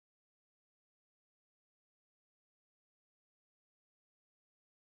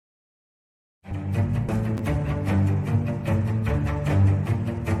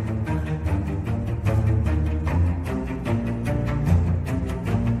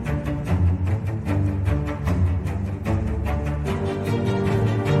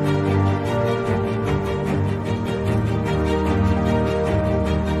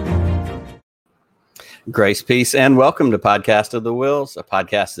Grace, peace, and welcome to Podcast of the Wills, a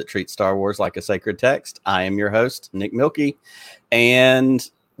podcast that treats Star Wars like a sacred text. I am your host, Nick Milkey, and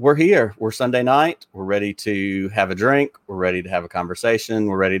we're here. We're Sunday night. We're ready to have a drink. We're ready to have a conversation.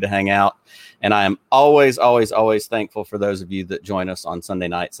 We're ready to hang out. And I am always, always, always thankful for those of you that join us on Sunday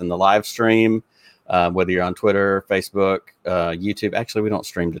nights in the live stream, whether you're on Twitter, Facebook, YouTube. Actually, we don't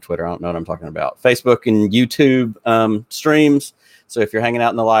stream to Twitter. I don't know what I'm talking about. Facebook and YouTube streams. So if you're hanging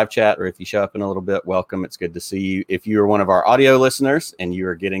out in the live chat or if you show up in a little bit, welcome. It's good to see you. If you are one of our audio listeners and you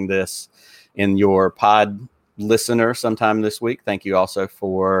are getting this in your pod listener sometime this week, thank you also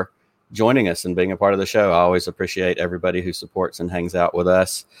for joining us and being a part of the show. I always appreciate everybody who supports and hangs out with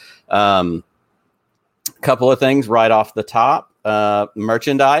us. Couple of things right off the top.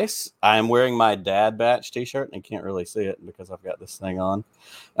 Merchandise. I am wearing my Dad Batch t-shirt, and you can't really see it because I've got this thing on.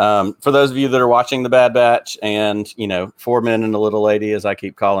 For those of you that are watching the Bad Batch and, you know, 4 men and a little lady, as I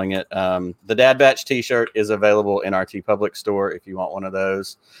keep calling it, the Dad Batch t-shirt is available in our TeePublic store if you want one of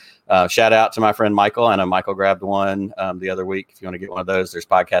those. Shout out to my friend Michael. I know Michael grabbed one the other week. If you want to get one of those, there's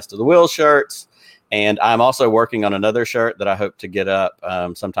Podcast of the Will shirts. And I'm also working on another shirt that I hope to get up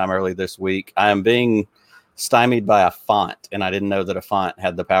sometime early this week. I am being stymied by a font, and I didn't know that a font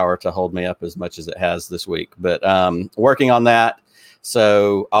had the power to hold me up as much as it has this week, but working on that.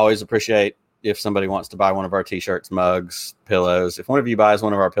 So I always appreciate if somebody wants to buy one of our t-shirts, mugs, pillows. If one of you buys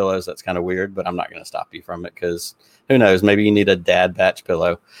one of our pillows, that's kind of weird, but I'm not going to stop you from it because who knows, maybe you need a Dad Batch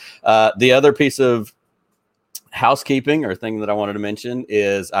pillow. The other piece of housekeeping or thing that I wanted to mention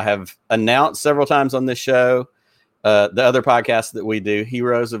is I have announced several times on this show the other podcast that we do,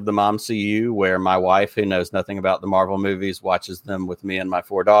 Heroes of the Mom CU, where my wife, who knows nothing about the Marvel movies, watches them with me and my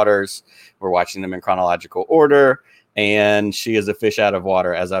 4 daughters. We're watching them in chronological order, and she is a fish out of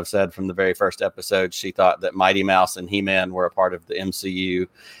water. As I've said from the very first episode, she thought that Mighty Mouse and He-Man were a part of the MCU.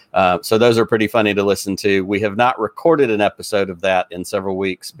 So those are pretty funny to listen to. We have not recorded an episode of that in several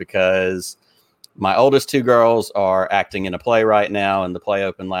weeks because my oldest 2 girls are acting in a play right now, and the play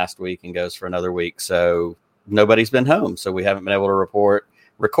opened last week and goes for another week. So nobody's been home, so we haven't been able to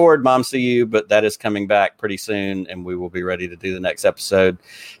record Mom CU, but that is coming back pretty soon, and we will be ready to do the next episode.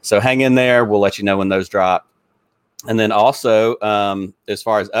 So hang in there. We'll let you know when those drop. And then also, as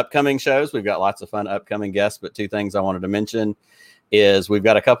far as upcoming shows, we've got lots of fun upcoming guests, but 2 things I wanted to mention is we've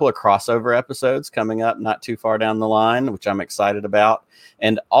got a couple of crossover episodes coming up not too far down the line, which I'm excited about.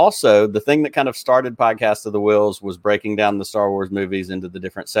 And also the thing that kind of started Podcast of the Wills was breaking down the Star Wars movies into the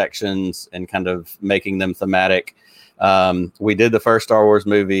different sections and kind of making them thematic. We did the first Star Wars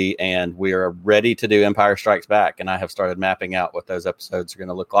movie, and we are ready to do Empire Strikes Back. And I have started mapping out what those episodes are going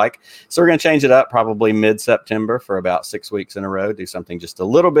to look like. So we're going to change it up probably mid-September for about 6 weeks in a row, do something just a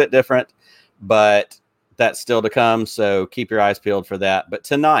little bit different, but that's still to come. So keep your eyes peeled for that. But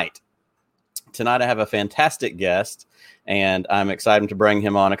tonight I have a fantastic guest, and I'm excited to bring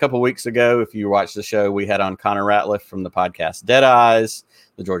him on. A couple weeks ago, if you watched the show, we had on Connor Ratliff from the podcast Dead Eyes,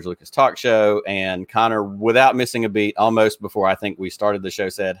 the George Lucas Talkshow, and Connor, without missing a beat, almost before I think we started the show,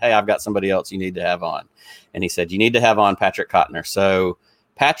 said, "Hey, I've got somebody else you need to have on." And he said, "You need to have on Patrick Cotnoir." So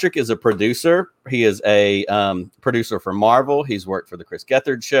Patrick is a producer. He is a producer for Marvel. He's worked for the Chris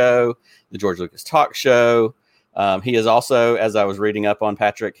Gethard Show, the George Lucas Talk Show. He is also, as I was reading up on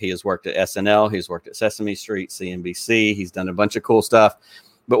Patrick, he has worked at SNL. He's worked at Sesame Street, CNBC. He's done a bunch of cool stuff.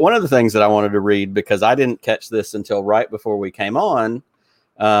 But one of the things that I wanted to read, because I didn't catch this until right before we came on,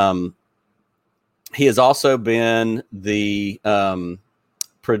 he has also been the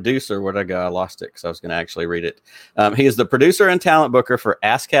producer. Where'd I go? I lost it because I was going to actually read it. He is the producer and talent booker for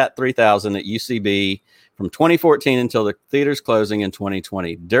ASCAT 3000 at UCB from 2014 until the theater's closing in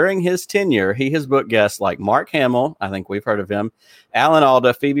 2020. During his tenure, he has booked guests like Mark Hamill, I think we've heard of him, Alan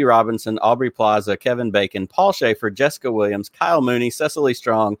Alda, Phoebe Robinson, Aubrey Plaza, Kevin Bacon, Paul Schaefer, Jessica Williams, Kyle Mooney, Cecily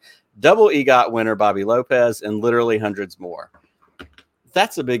Strong, double EGOT winner Bobby Lopez, and literally hundreds more.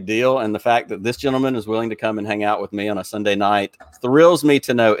 That's a big deal. And the fact that this gentleman is willing to come and hang out with me on a Sunday night thrills me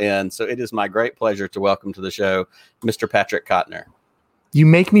to no end. So it is my great pleasure to welcome to the show, Mr. Patrick Cotnoir. You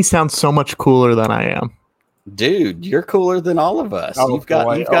make me sound so much cooler than I am. Dude, you're cooler than all of us. You've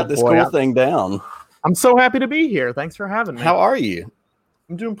got this cool thing down. I'm so happy to be here. Thanks for having me. How are you?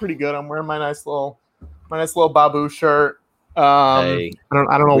 I'm doing pretty good. I'm wearing my nice little Babu shirt. Hey, I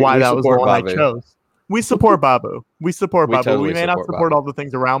don't know why that was the one I chose. We support Babu. We support We Babu. totally We may not support support Babu. all the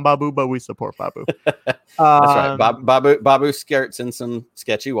things around Babu, but we support Babu. That's right. Babu skirts in some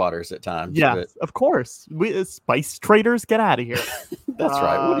sketchy waters at times. Yes, But of course. We spice traders, get out of here. that's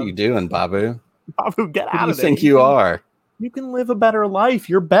right. What are you doing, Babu? Babu, get Who out do you of there. think you are? You can live a better life.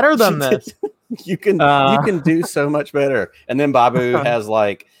 You're better than this. You can do so much better. And then Babu has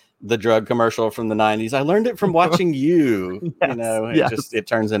like the drug commercial from the 90s. I learned it from watching you. Yes, You know, yes. it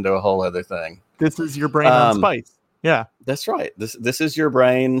turns into a whole other thing. This is your brain on spice. Yeah. That's right. This is your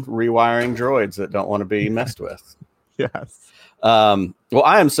brain rewiring droids that don't want to be messed with. Yes. Well,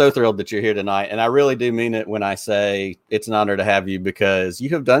 I am so thrilled that you're here tonight, and I really do mean it when I say it's an honor to have you, because you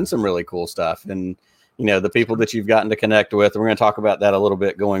have done some really cool stuff, and you know, the people that you've gotten to connect with. We're going to talk about that a little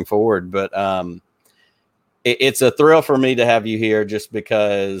bit going forward, but it's a thrill for me to have you here, just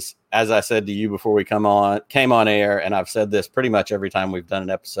because, as I said to you before we came on air, and I've said this pretty much every time we've done an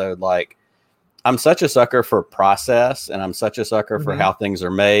episode, like, I'm such a sucker for process, and I'm such a sucker for how things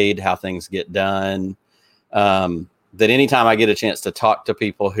are made, how things get done. That anytime I get a chance to talk to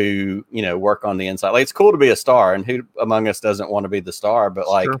people who, you know, work on the inside, like, it's cool to be a star, and who among us doesn't want to be the star, but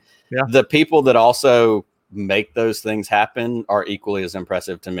like the people that also make those things happen are equally as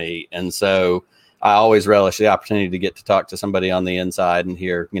impressive to me. And so I always relish the opportunity to get to talk to somebody on the inside and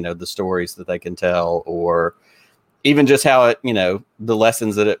hear, you know, the stories that they can tell, or even just how it, you know, the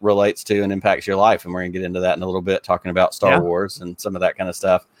lessons that it relates to and impacts your life. And we're going to get into that in a little bit, talking about Star Wars and some of that kind of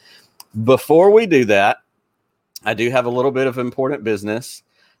stuff. Before we do that, I do have a little bit of important business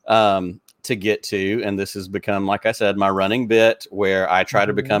to get to. And this has become, like I said, my running bit, where I try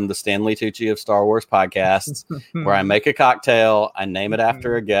to become the Stanley Tucci of Star Wars podcasts, where I make a cocktail, I name it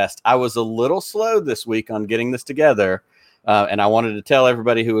after a guest. I was a little slow this week on getting this together. And I wanted to tell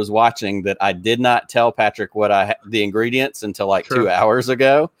everybody who was watching that I did not tell Patrick the ingredients until like 2 hours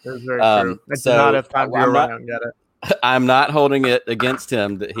ago. That's very true. I did not have time to go around and get it. I'm not holding it against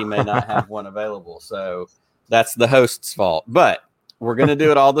him that he may not have one available. So that's the host's fault. But we're going to do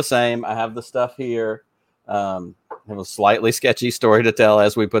it all the same. I have the stuff here. I have a slightly sketchy story to tell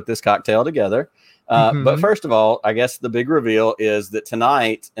as we put this cocktail together. But first of all, I guess the big reveal is that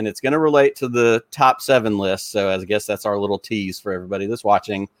tonight, and it's going to relate to the top 7 list. So I guess that's our little tease for everybody that's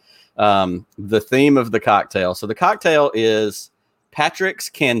watching. The theme of the cocktail. So the cocktail is Patrick's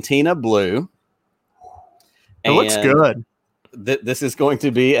Cantina Blue. It looks good. This is going to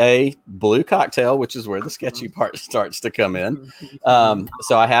be a blue cocktail, which is where the sketchy part starts to come in.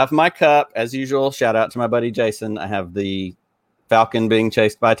 So I have my cup, as usual. Shout out to my buddy Jason. I have the Falcon being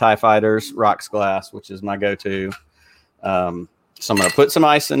chased by TIE fighters rocks glass, which is my go-to. So I'm going to put some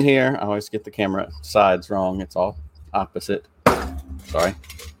ice in here. I always get the camera sides wrong. It's all opposite. Sorry.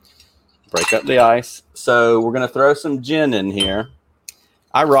 Break up the ice. So we're going to throw some gin in here.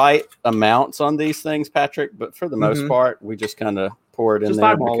 I write amounts on these things, Patrick, but for the most part, we just kind of pour it in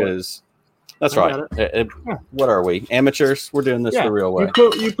there because that's right. What are we? Amateurs? We're doing this the real way.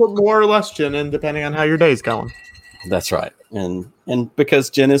 You put more or less gin in depending on how your day's going. That's right. And because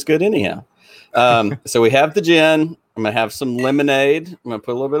gin is good anyhow. So we have the gin. I'm going to have some lemonade. I'm going to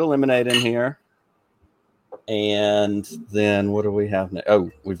put a little bit of lemonade in here. And then what do we have now? Oh,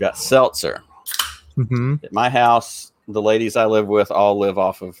 we've got seltzer. At my house, the ladies I live with all live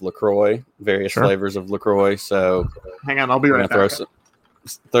off of LaCroix, various flavors of LaCroix. So hang on, I'll be right back.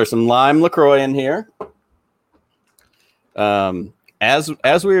 Throw some lime LaCroix in here.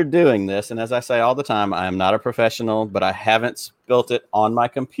 As we are doing this, and as I say all the time, I am not a professional, but I haven't spilt it on my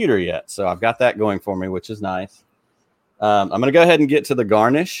computer yet. So I've got that going for me, which is nice. I'm going to go ahead and get to the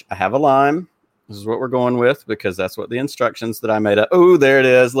garnish. I have a lime. This is what we're going with because that's what the instructions that I made up. Oh, there it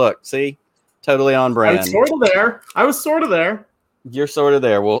is. Look, see? Totally on brand. I was sort of there. You're sort of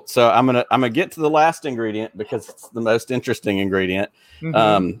there. Well, so I'm gonna get to the last ingredient because it's the most interesting ingredient.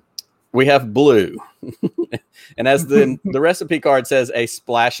 We have blue, and as the recipe card says, a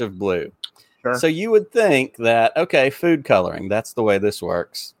splash of blue. Sure. So you would think that, okay, food coloring, that's the way this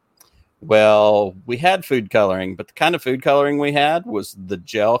works. Well, we had food coloring, but the kind of food coloring we had was the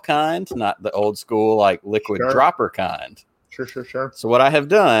gel kind, not the old school like liquid dropper kind. Sure. So what I have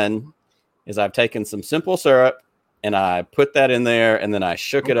done is I've taken some simple syrup and I put that in there, and then I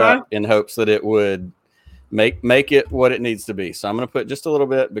shook it up in hopes that it would make it what it needs to be. So I'm going to put just a little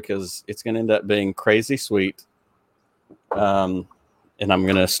bit because it's going to end up being crazy sweet. And I'm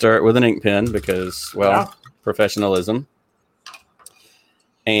going to stir it with an ink pen because, professionalism.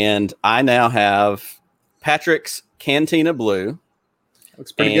 And I now have Patrick's Cantina Blue.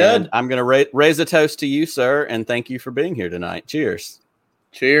 Looks pretty good. I'm going to raise a toast to you, sir, and thank you for being here tonight. Cheers.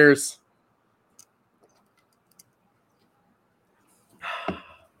 Cheers.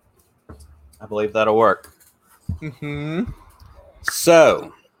 I believe that'll work. Mm-hmm.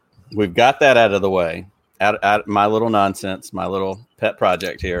 So we've got that out of the way. Out my little nonsense, my little pet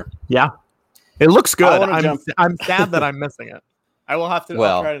project here. Yeah, it looks good. I'm sad that I'm missing it. I will have to.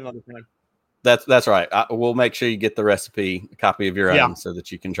 Well, I'll try it another time. That's right. We'll make sure you get the recipe, a copy of your own, so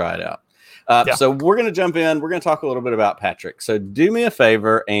that you can try it out. So we're going to jump in. We're going to talk a little bit about Patrick. So do me a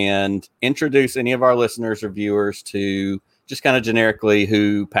favor and introduce any of our listeners or viewers to just kind of generically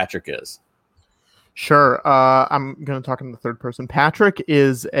who Patrick is. Sure. I'm going to talk in the third person. Patrick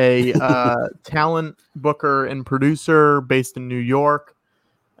is a talent booker and producer based in New York.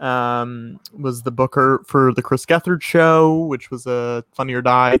 Was the booker for the Chris Gethard Show, which was a Funny or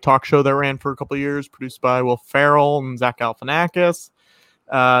Die talk show that ran for a couple of years, produced by Will Ferrell and Zach Galifianakis.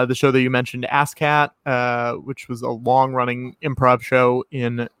 The show that you mentioned, ASCAT, which was a long-running improv show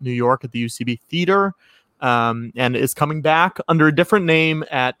in New York at the UCB Theater. And is coming back under a different name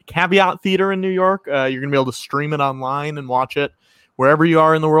at Caveat Theater in New York. You're going to be able to stream it online and watch it wherever you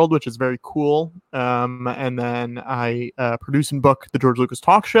are in the world, which is very cool. And then I produce and book the George Lucas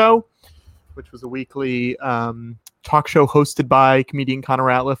Talkshow, which was a weekly talk show hosted by comedian Connor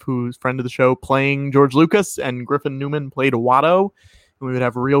Ratliff, who's friend of the show, playing George Lucas, and Griffin Newman played Watto. And we would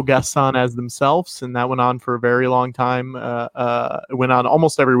have real guests on as themselves, and that went on for a very long time. It went on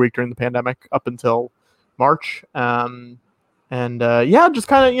almost every week during the pandemic up until March. Just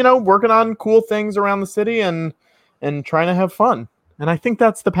kind of, working on cool things around the city and trying to have fun. And I think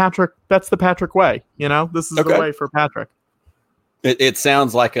that's the Patrick way. This is the way for Patrick. It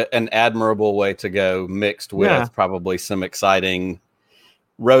sounds like an admirable way to go, mixed with probably some exciting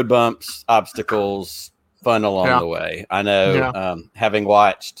road bumps, obstacles, fun along the way. I know, having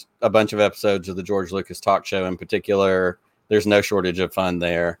watched a bunch of episodes of the George Lucas Talk Show in particular, there's no shortage of fun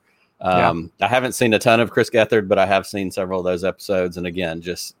there. I haven't seen a ton of Chris Gethard, but I have seen several of those episodes. And again,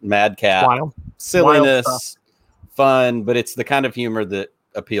 just madcap, silliness, fun, but it's the kind of humor that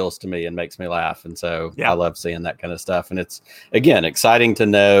appeals to me and makes me laugh. And so I love seeing that kind of stuff. And it's, again, exciting to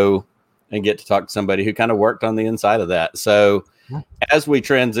know and get to talk to somebody who kind of worked on the inside of that. So as we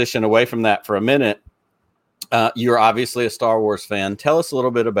transition away from that for a minute, you're obviously a Star Wars fan. Tell us a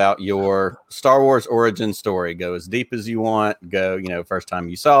little bit about your Star Wars origin story. Go as deep as you want. Go, first time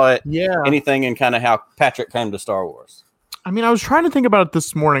you saw it. Yeah. Anything, and kind of how Patrick came to Star Wars. I mean, I was trying to think about it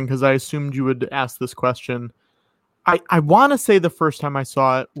this morning because I assumed you would ask this question. I want to say the first time I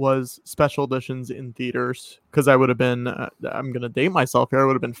saw it was special editions in theaters, because I would have been, I'm going to date myself here, I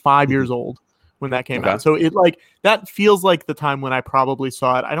would have been 5 years old when that came out. So that feels like the time when I probably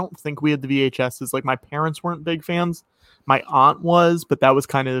saw it. I don't think we had the VHSs. Like, my parents weren't big fans. My aunt was, but that was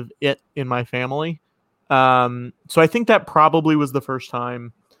kind of it in my family. So I think that probably was the first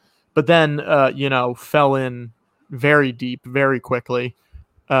time. But then, fell in very deep, very quickly.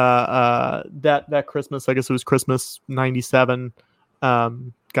 That Christmas, I guess it was Christmas '97.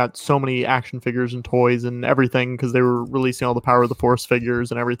 Got so many action figures and toys and everything because they were releasing all the Power of the Force figures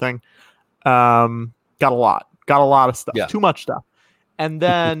and everything. Got a lot of stuff, too much stuff. And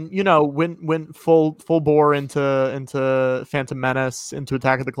then, went full bore into Phantom Menace, into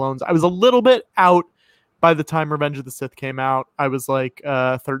Attack of the Clones. I was a little bit out by the time Revenge of the Sith came out. I was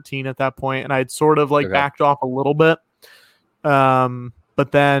 13 at that point, and I had sort of backed off a little bit.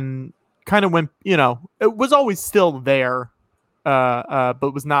 But then kind of went, it was always still there,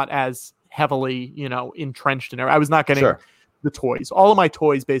 but was not as heavily, entrenched in it. I was not getting the toys. All of my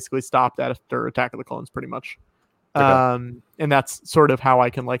toys basically stopped after Attack of the Clones, pretty much. And that's sort of how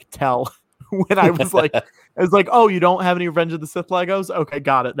I can tell when I was oh, you don't have any Revenge of the Sith Legos? Okay,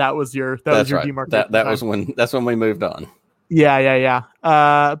 got it. That was your demarcation. That's when we moved on. Yeah.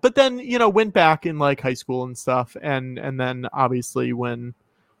 But then, went back in high school and stuff. And then obviously when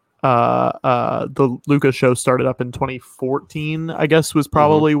the Lucas show started up in 2014, I guess was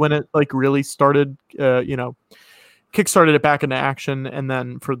probably when it really started, kickstarted it back into action. And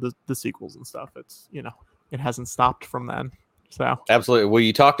then for the sequels and stuff, it's, it hasn't stopped from then. So absolutely. Well,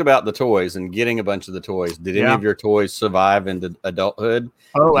 you talked about the toys and getting a bunch of the toys. Did any of your toys survive into adulthood?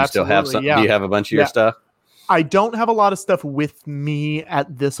 Oh, absolutely. Still have some? Do you have a bunch of your stuff? I don't have a lot of stuff with me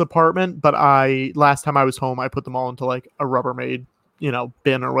at this apartment, but last time I was home, I put them all into a Rubbermaid,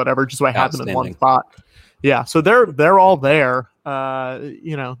 bin or whatever, just so I had them in one spot. Yeah. So they're all there.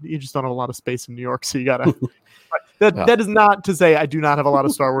 You just don't have a lot of space in New York. So you gotta, that is not to say I do not have a lot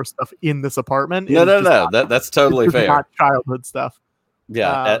of Star Wars stuff in this apartment. No. That's totally fair. Not childhood stuff.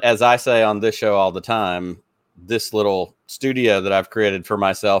 Yeah. As I say on this show all the time, this little studio that I've created for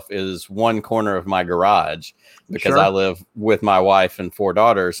myself is one corner of my garage because I live with my wife and 4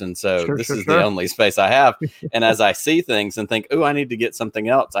 daughters. And so this is the only space I have. And as I see things and think, oh, I need to get something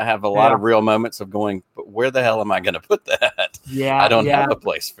else, I have a lot of real moments of going, but where the hell am I going to put that? I don't have a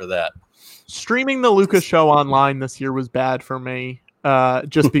place for that. Streaming the Lucas show online this year was bad for me.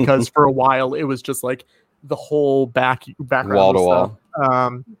 Just because for a while it was just like the whole background wall to wall.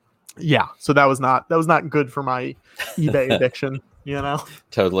 So that was not good for my eBay addiction,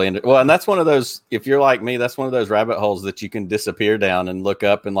 Totally. Well, and that's one of those, if you're like me, that's one of those rabbit holes that you can disappear down and look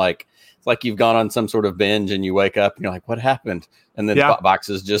up and like, it's like you've gone on some sort of binge and you wake up and you're like, what happened? And then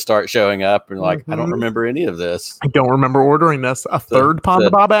boxes just start showing up and you're like, I don't remember any of this. I don't remember ordering this. A third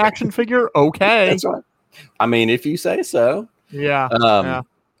Ponda Baba action figure? Okay. That's right. I mean, if you say so. Yeah.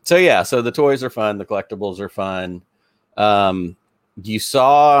 So the toys are fun. The collectibles are fun. You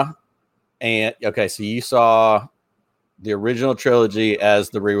saw the original trilogy as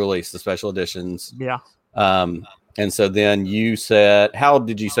the re-release, the special editions. Yeah. And so then you said, how old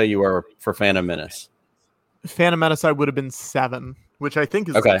did you say you were for Phantom Menace? Phantom Menace, I would have been 7, which I think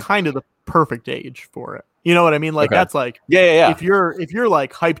is kind of the perfect age for it. You know what I mean? Like that's like, If you're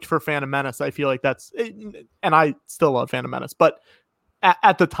like hyped for Phantom Menace, I feel like that's, and I still love Phantom Menace, but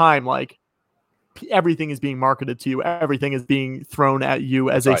at the time, like everything is being marketed to you. Everything is being thrown at you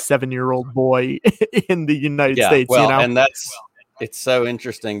as a 7-year-old boy in the United States. Well, and it's so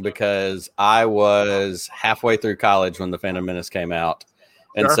interesting because I was halfway through college when the Phantom Menace came out.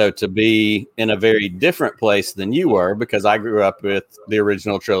 And so to be in a very different place than you were, because I grew up with the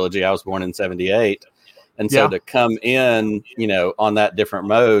original trilogy. I was born in 1978. And so to come in, on that different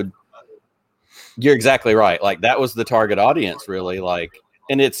mode, you're exactly right. Like that was the target audience really. Like,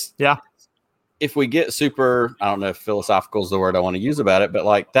 and it's, if we get super, I don't know if philosophical is the word I want to use about it, but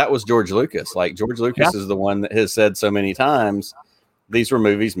like that was George Lucas. Like George Lucas is the one that has said so many times, these were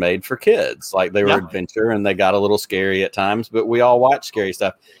movies made for kids. Like they were adventure and they got a little scary at times, but we all watch scary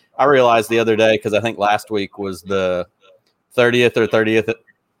stuff. I realized the other day, because I think last week was the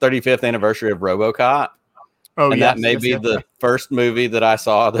 35th anniversary of RoboCop. Oh, and that may be the first movie that I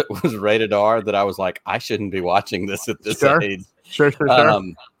saw that was rated R that I was like, I shouldn't be watching this at this age. Sure.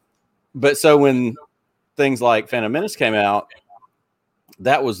 But so when things like Phantom Menace came out,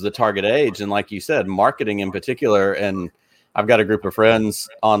 that was the target age. And like you said, marketing in particular. And I've got a group of friends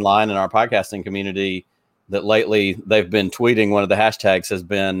online in our podcasting community that lately they've been tweeting. One of the hashtags has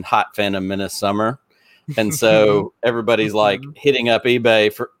been Hot Phantom Menace Summer. And so everybody's like hitting up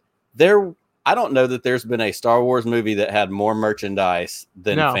eBay for I don't know that there's been a Star Wars movie that had more merchandise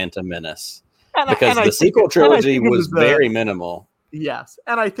than Phantom Menace, because the sequel trilogy was very minimal. Yes.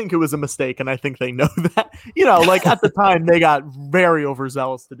 And I think it was a mistake. And I think they know that, like at the time they got very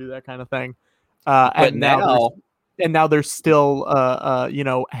overzealous to do that kind of thing. And now there's still,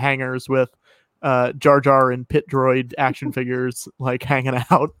 hangers with Jar Jar and Pit Droid action figures like hanging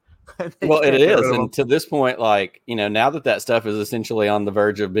out. Well, it is. And to this point, like, now that stuff is essentially on the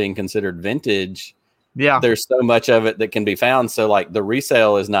verge of being considered vintage, there's so much of it that can be found. So like the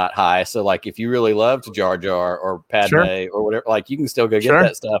resale is not high. So like if you really loved Jar Jar or Padme or whatever, like you can still go get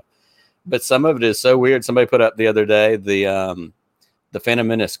that stuff. But some of it is so weird. Somebody put up the other day the Phantom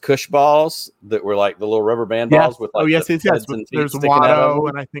Menace Cush balls that were like the little rubber band balls with like yes. There's Watto,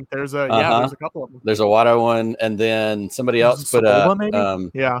 and I think there's there's a couple of them. There's a Watto one, and then somebody else put up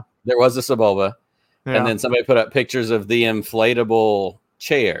there was a Sebulba, and then somebody put up pictures of the inflatable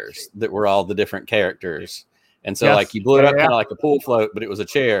chairs that were all the different characters. And so like you blew it up kind of like a pool float, but it was a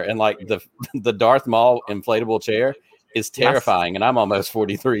chair. And like the Darth Maul inflatable chair is terrifying. And I'm almost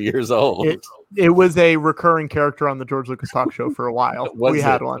 43 years old. It was a recurring character on the George Lucas Talkshow for a while. We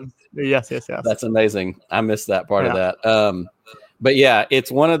had one. Yes. That's amazing. I missed that part of that. But yeah,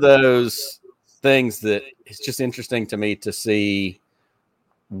 it's one of those things that it's just interesting to me to see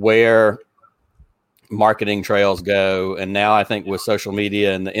where marketing trails go. And now I think with social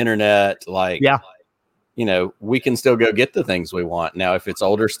media and the internet, like, we can still go get the things we want. Now, if it's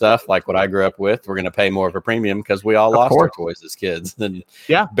older stuff, like what I grew up with, we're going to pay more of a premium because we all lost our toys as kids and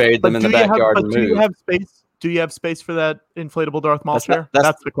buried them in the backyard and moved. Do you have space? Do you have space for that inflatable Darth Maul chair?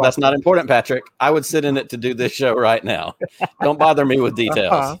 That's the question. That's not important, Patrick. I would sit in it to do this show right now. Don't bother me with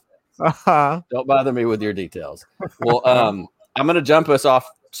details. Don't bother me with your details. Well, I'm going to jump us off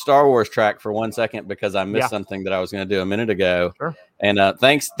Star Wars track for 1 second because I missed something that I was going to do a minute ago. Sure. And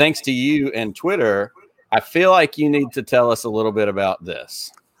thanks to you and Twitter, I feel like you need to tell us a little bit about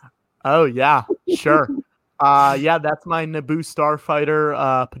this. Oh yeah, sure. That's my Naboo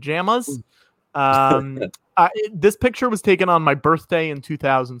Starfighter pajamas. This picture was taken on my birthday in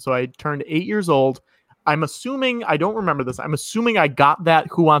 2000, so I turned 8 years old. I'm assuming, I don't remember this. I'm assuming I got that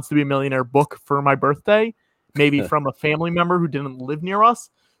Who Wants to Be a Millionaire book for my birthday, maybe from a family member who didn't live near us.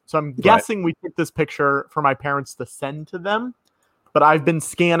 So I'm guessing we took this picture for my parents to send to them. But I've been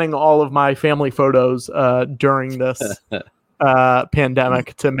scanning all of my family photos during this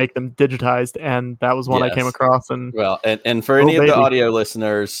pandemic to make them digitized, and that was one I came across. And for any of the audio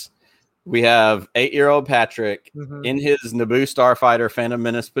listeners, we have 8-year-old Patrick in his Naboo Starfighter Phantom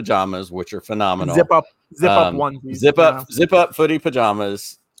Menace pajamas, which are phenomenal. Zip up onesies. Zip up footy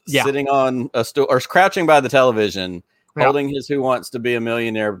pajamas, sitting on a stool or crouching by the television, holding his Who Wants to Be a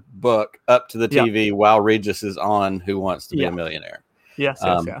Millionaire book up to the TV while Regis is on Who Wants to Be a Millionaire. Yes.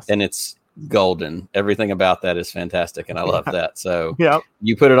 And it's golden. Everything about that is fantastic, and I love that. So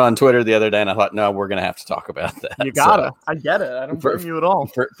you put it on Twitter the other day, and I thought, no, we're going to have to talk about that. You gotta. I get it. I don't blame you at all.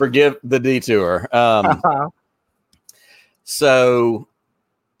 Forgive the detour. So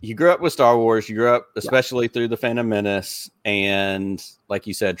you grew up with Star Wars. You grew up especially through the Phantom Menace, and like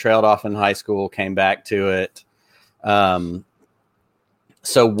you said, trailed off in high school, came back to it. So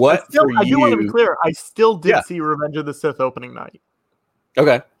what I do want to be clear. I still did see Revenge of the Sith opening night.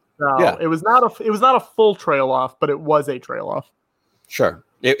 Okay. So it was not a full trail off, but it was a trail off. Sure.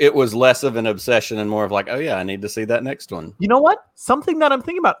 It was less of an obsession and more of like, oh yeah, I need to see that next one. You know what? Something that I'm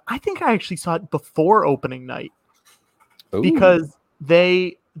thinking about. I think I actually saw it before opening night. Ooh. Because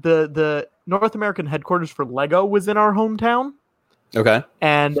the North American headquarters for Lego was in our hometown. Okay.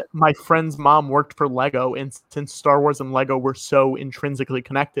 And my friend's mom worked for Lego, and since Star Wars and Lego were so intrinsically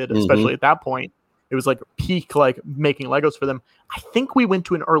connected, especially at that point, it was like peak, like making Legos for them. I think we went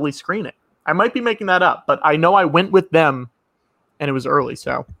to an early screening. I might be making that up, but I know I went with them, and it was early.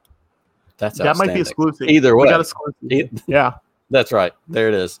 So that might be exclusive. Either way, yeah, that's right. There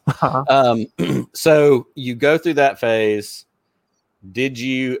it is. So you go through that phase. Did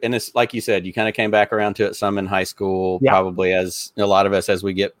you? And it's like you said, you kind of came back around to it some in high school, probably as a lot of us as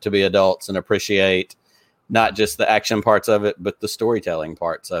we get to be adults and appreciate not just the action parts of it, but the storytelling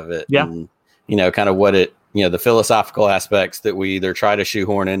parts of it. Yeah. And, kind of what it, the philosophical aspects that we either try to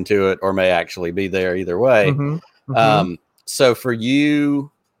shoehorn into it or may actually be there either way. So for you,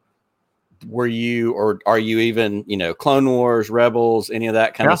 were you, or are you even, Clone Wars, Rebels, any of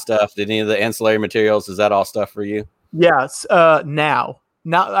that kind of stuff? Did any of the ancillary materials, is that all stuff for you? Yes. Now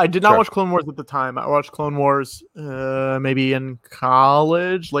I did not watch Clone Wars at the time. I watched Clone Wars maybe in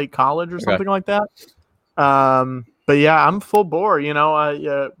college, late college or something like that. But yeah, I'm full bore,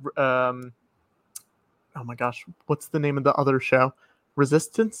 oh my gosh, what's the name of the other show?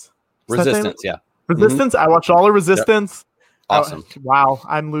 Resistance? Resistance. I watched all of Resistance. Yep. Awesome. Wow.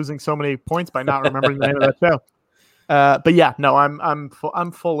 I'm losing so many points by not remembering the name of that show. But yeah, no,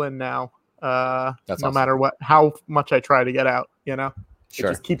 I'm full in now. No awesome. Matter how much I try to get out, Sure. It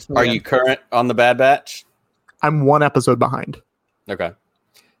just keeps me Are in. you current on the Bad Batch? I'm one episode behind. Okay.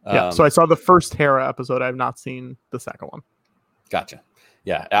 So I saw the first Hera episode. I have not seen the second one. Gotcha.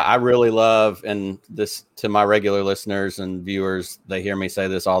 Yeah, I really love, and this to my regular listeners and viewers, they hear me say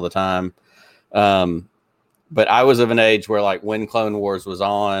this all the time. But I was of an age where, like, when Clone Wars was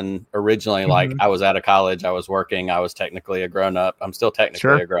on originally, like, I was out of college, I was working, I was technically a grown up. I'm still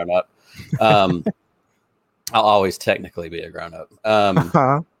technically a grown up. I'll always technically be a grown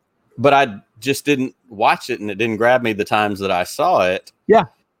up. But I just didn't watch it, and it didn't grab me the times that I saw it. Yeah.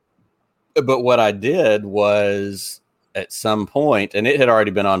 But what I did was, at some point, and it had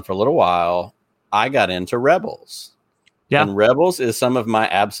already been on for a little while, I got into Rebels. Yeah. And Rebels is some of my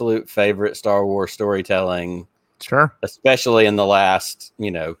absolute favorite Star Wars storytelling. Sure. Especially in the last,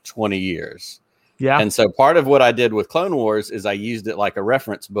 20 years. Yeah. And so part of what I did with Clone Wars is I used it like a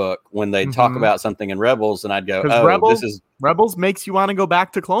reference book when they talk about something in Rebels, and I'd go, Rebels makes you want to go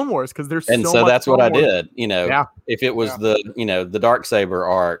back to Clone Wars because there's and so that's what I did. If it was the Darksaber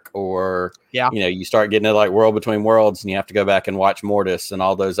arc, or you start getting to like World Between Worlds, and you have to go back and watch Mortis and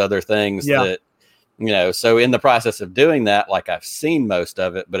all those other things that so in the process of doing that, like, I've seen most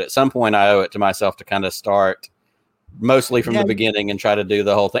of it, but at some point I owe it to myself to kind of start mostly from the beginning and try to do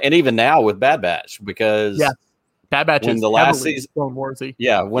the whole thing. And even now with Bad Batch, because Bad Batch when is the last season Clone Warsy.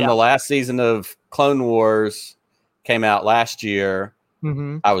 The last season of Clone Wars came out last year,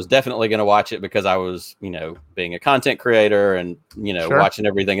 I was definitely going to watch it because I was, being a content creator and, watching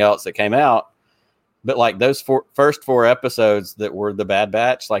everything else that came out. But like those first four episodes that were the Bad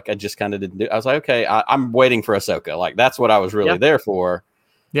Batch, like, I just kind of didn't do. I was like, okay, I'm waiting for Ahsoka. Like, that's what I was really there for.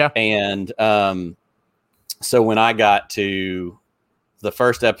 Yeah. And so when I got to the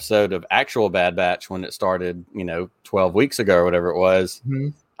first episode of actual Bad Batch, when it started, 12 weeks ago or whatever it was,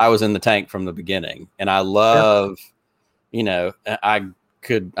 I was in the tank from the beginning. And I love, I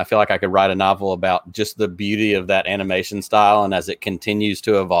I feel like I could write a novel about just the beauty of that animation style, and as it continues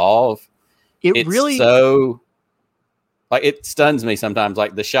to evolve, it's really so like it stuns me sometimes.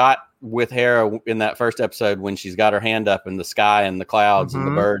 Like the shot with Hera in that first episode when she's got her hand up in the sky and the clouds and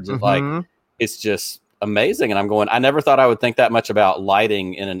the birds, it's just amazing. And I'm going, I never thought I would think that much about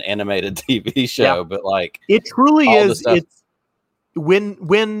lighting in an animated TV show, but like it truly is. It's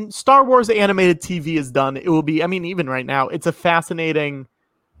when Star Wars animated TV is done, it will be, I mean, even right now, it's a fascinating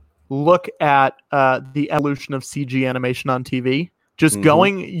look at the evolution of CG animation on TV. Just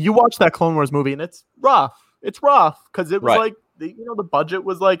you watch that Clone Wars movie and it's rough. It's rough because it was like, the budget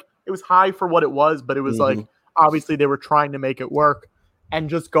was like, it was high for what it was, but it was like, obviously they were trying to make it work. And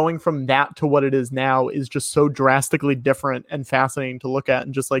just going from that to what it is now is just so drastically different and fascinating to look at,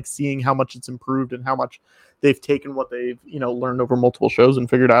 and just like seeing how much it's improved and how much they've taken what they've, learned over multiple shows and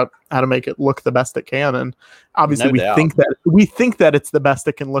figured out how to make it look the best it can. And obviously we think that it's the best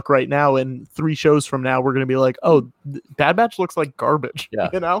it can look right now. And 3 shows from now, we're going to be like, oh, Bad Batch looks like garbage.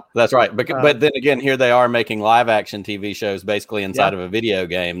 Yeah, that's right. But then again, here they are making live action TV shows basically inside of a video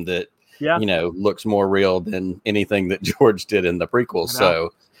game that, looks more real than anything that George did in the prequels.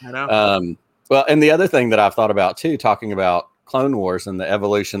 So, well, and the other thing that I've thought about too, talking about Clone Wars and the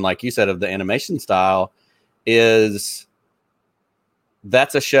evolution, like you said, of the animation style, is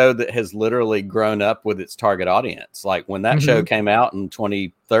that's a show that has literally grown up with its target audience. Like when that show came out in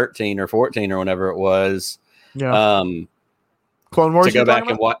 2013 or 14 or whenever it was, Clone Wars, to go back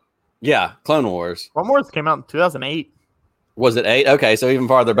and watch. Yeah, Clone Wars. Clone Wars came out in 2008. Was it 8? Okay, so even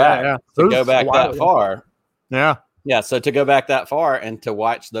farther back. Yeah. To go back that far. Yeah. So to go back that far and to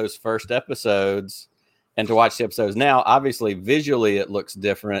watch those first episodes and to watch the episodes now, obviously visually it looks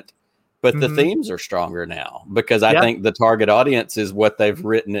different, but the themes are stronger now because I think the target audience is what they've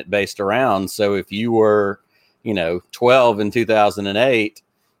written it based around. So if you were, 12 in 2008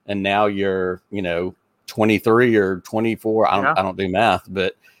 and now you're, 23 or 24, I don't do math,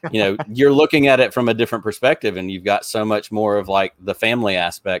 but you're looking at it from a different perspective, and you've got so much more of like the family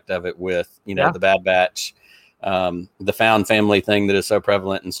aspect of it with, the Bad Batch, the found family thing that is so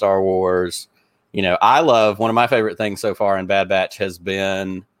prevalent in Star Wars. I love, one of my favorite things so far in Bad Batch has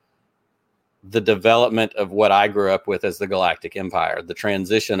been the development of what I grew up with as the Galactic Empire, the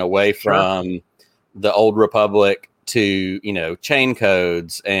transition away from the old Republic to, chain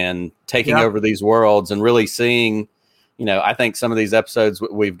codes and taking over these worlds and really seeing, I think some of these episodes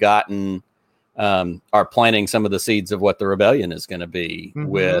we've gotten are planting some of the seeds of what the rebellion is going to be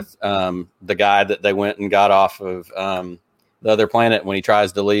with the guy that they went and got off of the other planet when he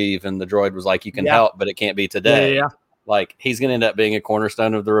tries to leave and the droid was like, you can help, but it can't be today. Like he's going to end up being a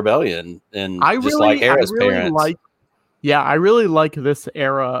cornerstone of the rebellion. And I really like this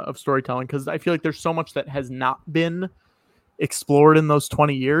era of storytelling because I feel like there's so much that has not been explored in those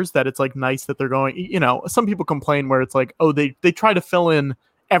 20 years that it's like nice that they're going, some people complain where it's like, oh, they try to fill in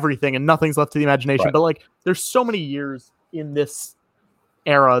everything and nothing's left to the imagination. But like there's so many years in this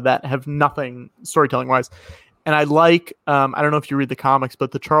era that have nothing storytelling wise. And I like, I don't know if you read the comics,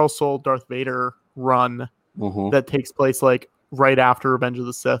 but the Charles Soule Darth Vader run that takes place like right after Revenge of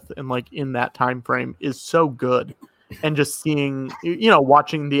the Sith and like in that time frame is so good. And just seeing,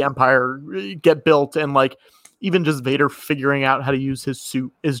 watching the Empire get built and like even just Vader figuring out how to use his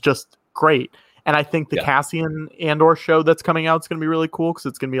suit is just great. And I think the Cassian Andor show that's coming out is going to be really cool because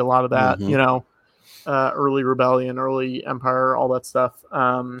it's going to be a lot of that, early Rebellion, early Empire, all that stuff.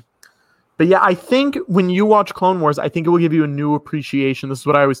 But yeah, I think when you watch Clone Wars, I think it will give you a new appreciation. This is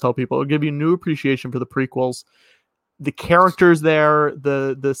what I always tell people. It'll give you a new appreciation for the prequels. The characters there,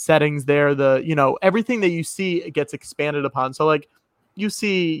 the settings there, everything that you see gets expanded upon. So like you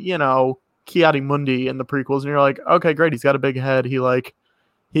see, Ki-Adi-Mundi in the prequels and you're like, okay, great. He's got a big head. He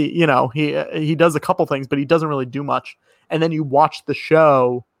does a couple things, but he doesn't really do much. And then you watch the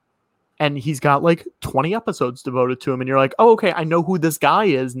show and he's got like 20 episodes devoted to him. And you're like, oh, okay, I know who this guy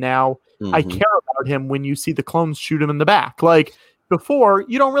is now. I care about him when you see the clones shoot him in the back. Like before,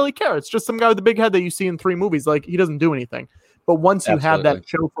 you don't really care. It's just some guy with a big head that you see in 3 movies. Like he doesn't do anything. But once you have that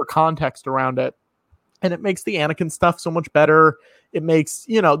show for context around it, and it makes the Anakin stuff so much better. It makes,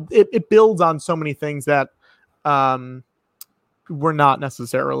 it builds on so many things that were not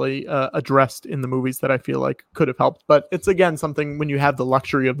necessarily addressed in the movies that I feel like could have helped. But it's, again, something when you have the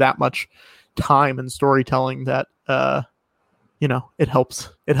luxury of that much time and storytelling that, it helps.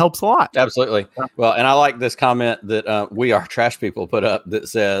 It helps a lot. Absolutely. Well, and I like this comment that We Are Trash People put up that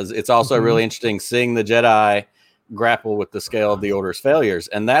says, it's also really interesting seeing the Jedi grapple with the scale of the Order's failures.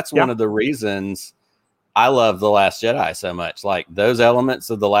 And that's one of the reasons I love The Last Jedi so much. Like those elements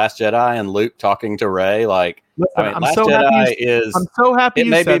of The Last Jedi and Luke talking to Rey. Like, Listen, I mean, I'm Last so happy Jedi is. I'm so happy It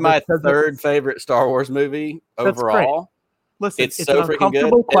you may be said my this, 'cause third favorite Star Wars movie that's great. overall. Listen, It's it's so an freaking good.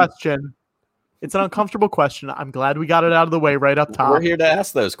 uncomfortable question. It's an uncomfortable question. I'm glad we got it out of the way right up top. We're here to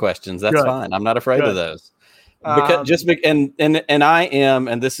ask those questions. That's Good. fine. I'm not afraid of those. Um, And I am,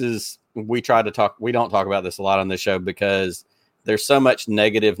 and this is, we try to talk. We don't talk about this a lot on this show because there's so much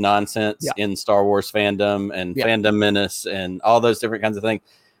negative nonsense in Star Wars fandom and fandom menace and all those different kinds of things.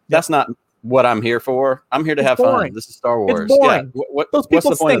 That's not what I'm here for. I'm here to have fun. This is Star Wars. It's boring. Yeah. Those What's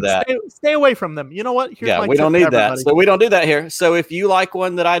people the point stink. of that? Stay away from them. You know what? Here's my we don't tip to need that. everybody. So we don't do that here. So if you like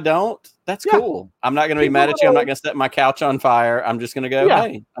one that I don't, that's cool. I'm not going to be mad at you. I'm not going to set my couch on fire. I'm just going to go,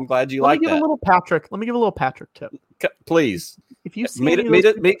 hey, I'm glad you like that. Let me give a little Patrick tip. Please. If you see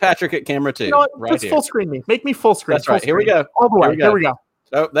meet Patrick at camera 2. You know what? Right just here. Full screen me. Make me full screen. That's right. Here we go. All the way. Here we go.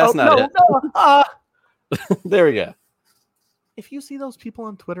 Oh, that's not it. No. There we go. If you see those people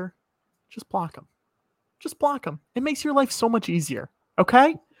on Twitter, just block them. Just block them. It makes your life so much easier.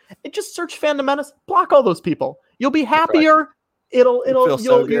 Okay? And just search Fandom Menace. Block all those people. You'll be happier. Right.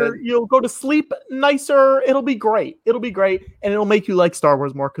 You'll go to sleep nicer. It'll be great. And it'll make you like Star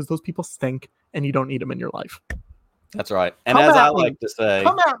Wars more because those people stink and you don't need them in your life. That's right. And as I like to say,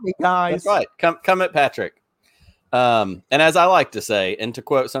 come at me, guys. That's right. Come at Patrick. And as I like to say, and to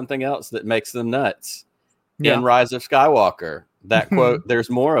quote something else that makes them nuts, in Rise of Skywalker, that quote, there's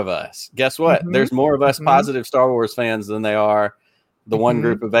more of us. Guess what? There's more of us positive Star Wars fans than they are the one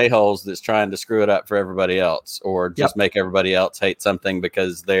group of a-holes that's trying to screw it up for everybody else or just make everybody else hate something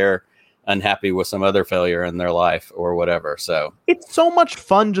because they're unhappy with some other failure in their life or whatever. So it's so much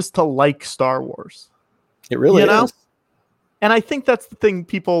fun just to like Star Wars. It really is. And I think that's the thing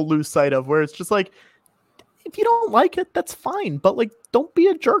people lose sight of, where it's just like, if you don't like it, that's fine. But like, don't be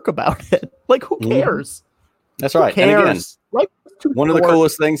a jerk about it. Like, who cares? That's right. Who cares? And again, one of the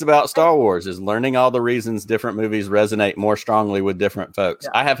coolest things about Star Wars is learning all the reasons different movies resonate more strongly with different folks.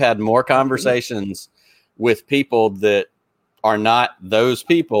 I have had more conversations with people that are not those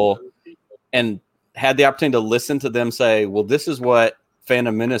people and had the opportunity to listen to them say, well, this is what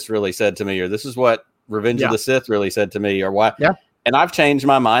Phantom Menace really said to me, or this is what Revenge of the Sith really said to me, or why. And I've changed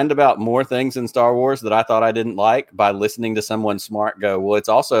my mind about more things in Star Wars that I thought I didn't like by listening to someone smart go, well, it's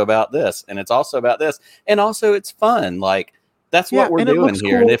also about this, and it's also about this, and also it's fun. Like, that's what we're doing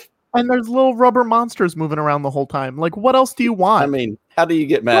here. Cool. And there's little rubber monsters moving around the whole time. Like, what else do you want? I mean, how do you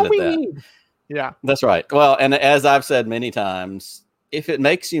get mad at that? Yeah. That's right. Well, and as I've said many times, if it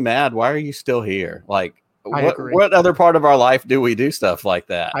makes you mad, why are you still here? Like, what other part of our life do we do stuff like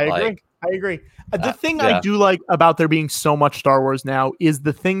that? I agree. The thing I do like about there being so much Star Wars now is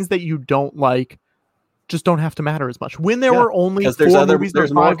the things that you don't like just don't have to matter as much. When there were only 4 movies,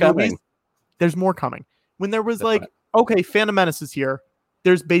 there's more coming. There's more coming. When there was okay, Phantom Menace is here.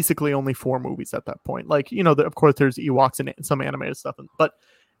 There's basically only 4 movies at that point. Like, of course, there's Ewoks and some animated stuff. But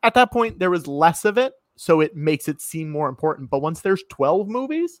at that point, there was less of it, so it makes it seem more important. But once there's 12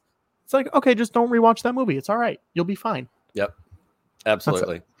 movies, it's like, okay, just don't rewatch that movie. It's all right. You'll be fine. Yep.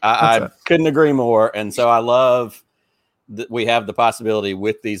 Absolutely. I couldn't agree more. And so I love that we have the possibility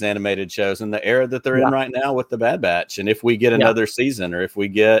with these animated shows and the era that they're in right now with the Bad Batch. And if we get another season, or if we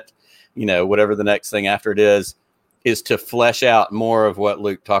get, whatever the next thing after it is to flesh out more of what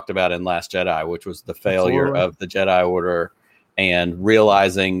Luke talked about in Last Jedi, which was the failure of the Jedi Order and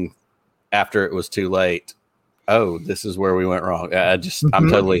realizing after it was too late, oh, this is where we went wrong. I'm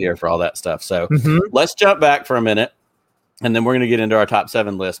totally here for all that stuff. So let's jump back for a minute. And then we're going to get into our top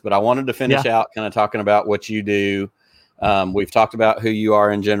 7 list. But I wanted to finish out kind of talking about what you do. We've talked about who you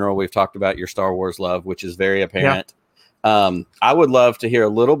are in general. We've talked about your Star Wars love, which is very apparent. I would love to hear a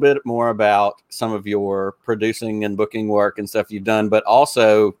little bit more about some of your producing and booking work and stuff you've done, but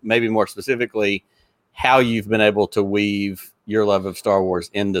also maybe more specifically, how you've been able to weave your love of Star Wars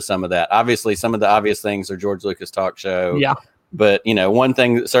into some of that. Obviously, some of the obvious things are George Lucas Talkshow. Yeah. But, one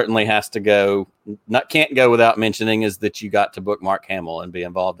thing that certainly has to can't go without mentioning is that you got to book Mark Hamill and be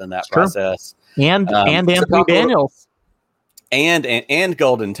involved in that process. And Anthony Daniels. And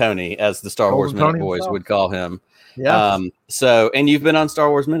Golden Tony, as the Star Wars Minute boys would call him. Yeah. And you've been on Star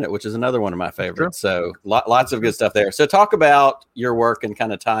Wars Minute, which is another one of my favorites. So lots of good stuff there. So talk about your work and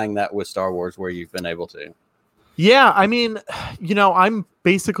kind of tying that with Star Wars where you've been able to. Yeah. I mean, I'm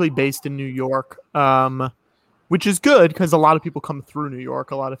basically based in New York. Which is good because a lot of people come through New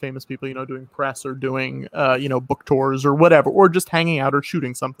York, a lot of famous people, doing press or doing, book tours or whatever, or just hanging out or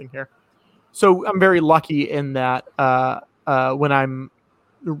shooting something here. So I'm very lucky in that when I'm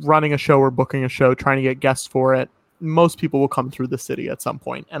running a show or booking a show, trying to get guests for it, most people will come through the city at some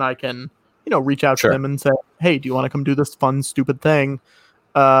point and I can reach out to Sure. them and say, hey, do you want to come do this fun, stupid thing?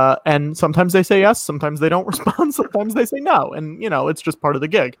 And sometimes they say yes, sometimes they don't respond, sometimes they say no. And, it's just part of the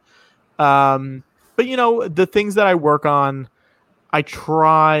gig. But, the things that I work on, I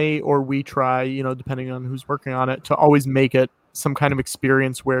try, or we try, depending on who's working on it, to always make it some kind of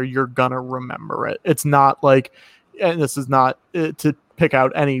experience where you're gonna remember it. It's not like, and this is not to pick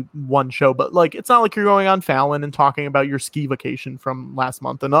out any one show, but like, it's not like you're going on Fallon and talking about your ski vacation from last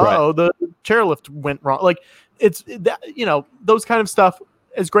month and the chairlift went wrong. Like, it's that, those kind of stuff,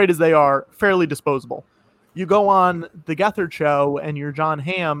 as great as they are, fairly disposable. You go on the Gethard show and you're John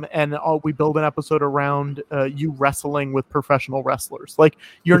Hamm, and we build an episode around you wrestling with professional wrestlers. Like,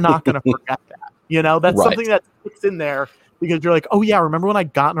 you're not going to forget that. That's something that sticks in there because you're like, oh yeah, remember when I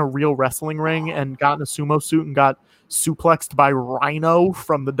got in a real wrestling ring and got in a sumo suit and got suplexed by Rhino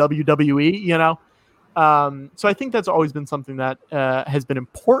from the WWE? So I think that's always been something that has been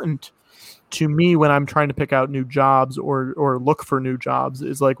important to me when I'm trying to pick out new jobs or look for new jobs,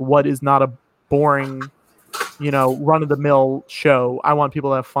 is like, what is not a boring run-of-the-mill show. I want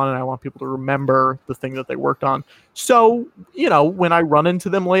people to have fun, and I want people to remember the thing that they worked on. So, when I run into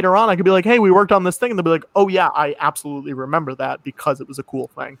them later on, I could be like, hey, we worked on this thing. And they'll be like, oh, yeah, I absolutely remember that because it was a cool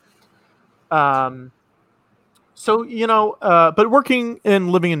thing. But working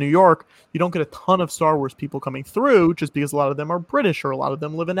and living in New York, you don't get a ton of Star Wars people coming through just because a lot of them are British, or a lot of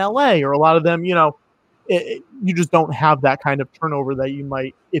them live in LA, or a lot of them, you just don't have that kind of turnover that you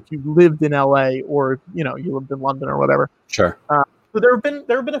might if you lived in LA, or you lived in London or whatever. Sure. So there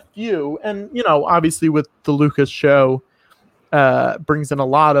have been a few, and obviously with the Lucas show, brings in a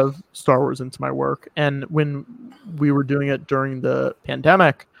lot of Star Wars into my work. And when we were doing it during the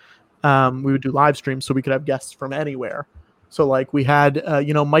pandemic, we would do live streams so we could have guests from anywhere. So like we had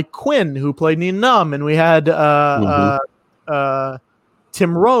Mike Quinn, who played Nien Nunb, and we had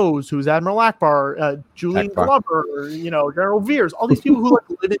Tim Rose, who's Admiral Akbar, Julian Glover, General Veers, all these people who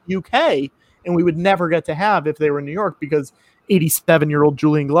live in UK, and we would never get to have if they were in New York, because 87-year-old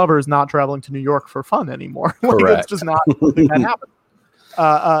Julian Glover is not traveling to New York for fun anymore. It's just not something that happened.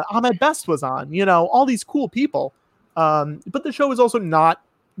 Ahmed Best was on, all these cool people. But the show is also not,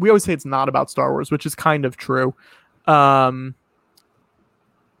 we always say it's not about Star Wars, which is kind of true.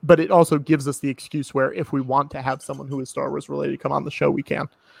 But it also gives us the excuse where if we want to have someone who is Star Wars related come on the show, we can.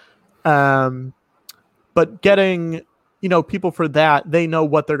 But getting, people for that, they know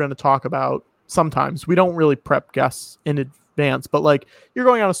what they're going to talk about. Sometimes we don't really prep guests in advance, but like, you're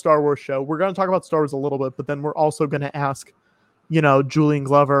going on a Star Wars show, we're going to talk about Star Wars a little bit, but then we're also going to ask, Julian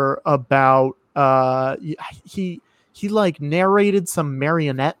Glover about, he like narrated some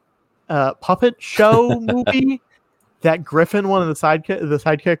marionette puppet show movie that Griffin, one of the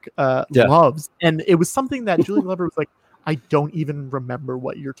sidekick loves. And it was something that Julian Glover was like, I don't even remember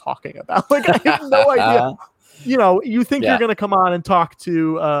what you're talking about. Like, I have no idea. You think you're going to come on and talk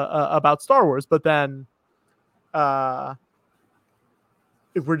to about Star Wars, but then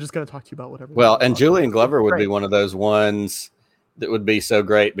if we're just going to talk to you about whatever. Well, and Julian Glover would be one of those ones that would be so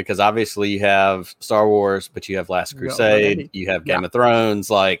great, because obviously you have Star Wars, but you have Last Crusade, you have Game of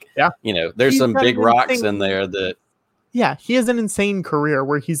Thrones. Like, there's some big rocks in there that. Yeah, he has an insane career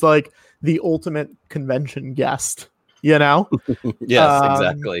where he's like the ultimate convention guest, Yes,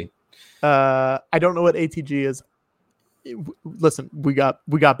 exactly. I don't know what ATG is. Listen, we got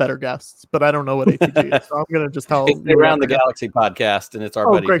better guests, but I don't know what ATG is. So I'm going to just tell you. Around the Galaxy podcast, and it's our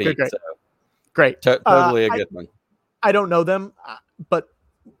buddy Pete. Great. Totally a good one. I don't know them, but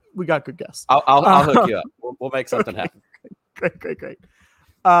we got good guests. I'll hook you up. We'll make something happen. Great.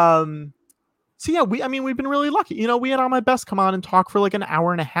 So yeah, we've been really lucky. We had Ahmed Best come on and talk for like an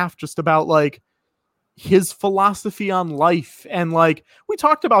hour and a half just about like his philosophy on life. And like, we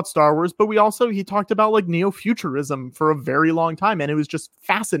talked about Star Wars, but he talked about like neo-futurism for a very long time. And it was just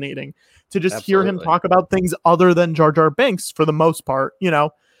fascinating to just hear him talk about things other than Jar Jar Binks for the most part,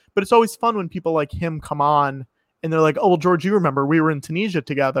 but it's always fun when people like him come on and they're like, oh, well, George, you remember we were in Tunisia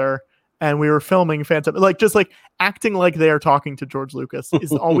together and we were filming Phantom, like just like acting like they are talking to George Lucas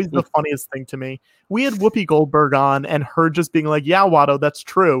is always the funniest thing to me. We had Whoopi Goldberg on and her just being like, yeah, Watto, that's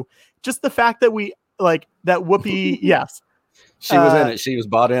true. Just the fact that we like that Whoopi, yes. She was in it. She was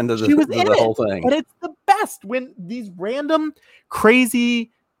bought into the whole thing. And it's the best when these random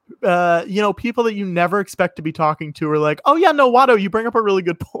crazy, people that you never expect to be talking to are like, oh yeah, no, Watto, you bring up a really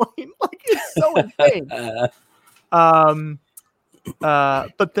good point. Like, it's so insane.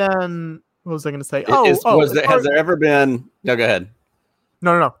 But then what was I going to say? Has there ever been? No, go ahead.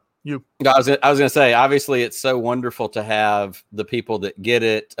 No. You. I was gonna say, obviously, it's so wonderful to have the people that get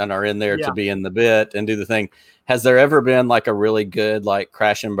it and are in there to be in the bit and do the thing. Has there ever been like a really good like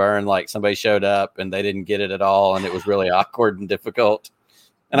crash and burn, like somebody showed up and they didn't get it at all and it was really awkward and difficult?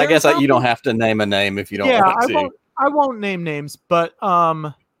 And I guess you don't have to name a name if you don't want to. I won't name names, but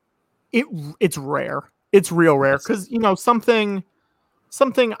it's rare. It's real rare because something.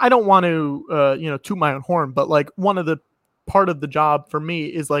 I don't want to toot my own horn, but like one of the part of the job for me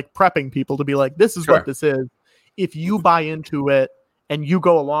is like prepping people to be like, this is what this is. If you buy into it and you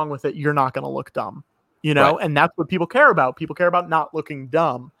go along with it, you're not going to look dumb, and that's what people care about. People care about not looking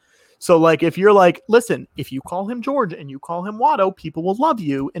dumb. So like, if you're like, listen, if you call him George and you call him Watto, people will love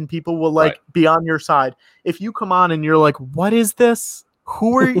you and people will like be on your side. If you come on and you're like, what is this?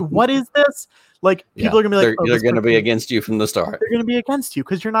 Who are you? What is this? Like people are gonna be like, they're going to be against you from the start. They're going to be against you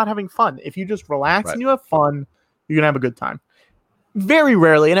because you're not having fun. If you just relax and you have fun, you're going to have a good time. Very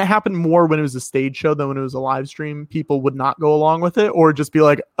rarely, and it happened more when it was a stage show than when it was a live stream, people would not go along with it or just be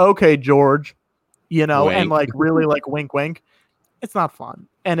like, okay, George, wink. And like really like wink, wink. It's not fun.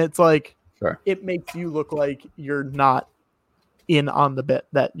 And it's like, it makes you look like you're not in on the bit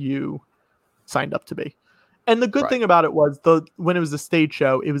that you signed up to be. And the good thing about it was when it was a stage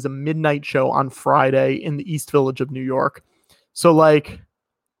show, it was a midnight show on Friday in the East Village of New York. So like,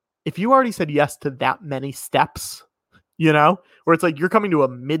 if you already said yes to that many steps, where it's like you're coming to a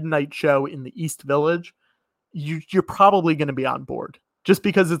midnight show in the East Village, you're probably going to be on board just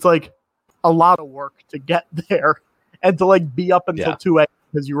because it's like a lot of work to get there and to like be up until 2 a.m.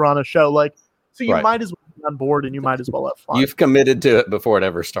 because you were on a show. Like, so you might as well be on board and you might as well have fun. You've committed to it before it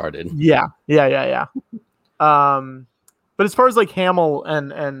ever started. Yeah. But as far as like Hamill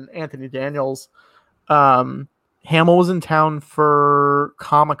and Anthony Daniels, Hamill was in town for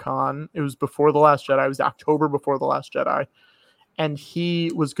Comic-Con. It was before The Last Jedi. It was October before The Last Jedi. And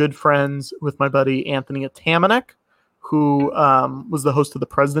he was good friends with my buddy Anthony Atamanuik, who was the host of the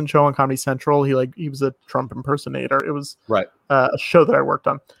President Show on Comedy Central. He was a Trump impersonator. It was a show that I worked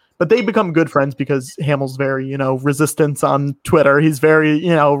on. But they become good friends because Hamill's very, resistance on Twitter. He's very,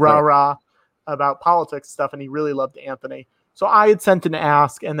 rah-rah about politics stuff, and he really loved Anthony. So I had sent an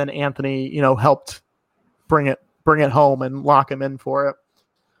ask, and then Anthony, helped bring it home and lock him in for it.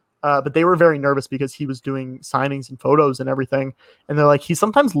 But they were very nervous because he was doing signings and photos and everything. And they're like, he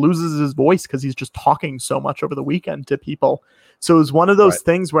sometimes loses his voice because he's just talking so much over the weekend to people. So it was one of those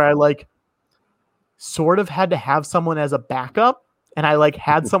things where I like sort of had to have someone as a backup. And I like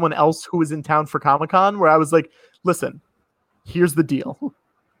had someone else who was in town for Comic-Con where I was like, listen, here's the deal.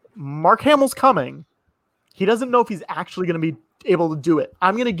 Mark Hamill's coming. He doesn't know if he's actually going to be able to do it.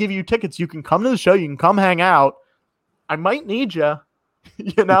 I'm going to give you tickets. You can come to the show. You can come hang out. I might need you,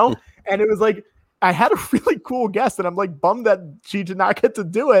 And it was like, I had a really cool guest and I'm like bummed that she did not get to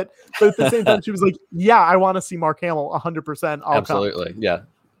do it. But at the same time, she was like, yeah, I want to see Mark Hamill 100%. Absolutely. Come. Yeah.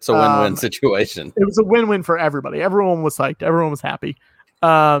 It's a win-win situation. It was a win-win for everybody. Everyone was psyched. Everyone was happy.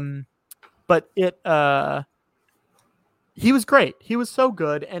 But he was great. He was so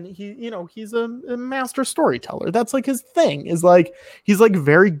good. And he's a master storyteller. That's like his thing is like, he's like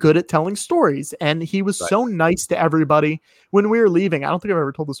very good at telling stories. And he was so nice to everybody when we were leaving. I don't think I've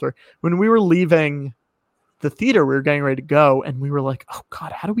ever told the story. When we were leaving the theater, we were getting ready to go. And we were like, oh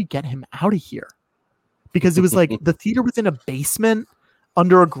God, how do we get him out of here? Because it was like the theater was in a basement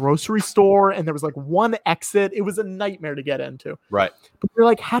under a grocery store. And there was like one exit. It was a nightmare to get into. Right. But we're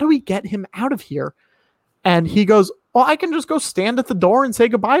like, how do we get him out of here? And he goes, well, I can just go stand at the door and say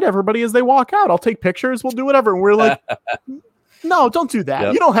goodbye to everybody as they walk out. I'll take pictures. We'll do whatever. And we're like, no, don't do that.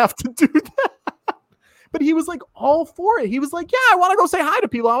 Yep. You don't have to do that. But he was like all for it. He was like, yeah, I want to go say hi to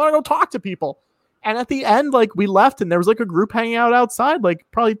people. I want to go talk to people. And at the end, like we left and there was like a group hanging out outside, like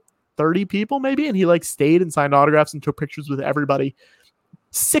probably 30 people maybe. And he like stayed and signed autographs and took pictures with everybody.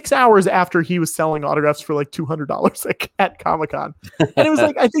 6 hours after he was selling autographs for like $200 at Comic-Con. And it was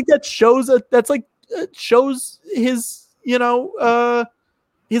like, I think that shows that's like, it shows his,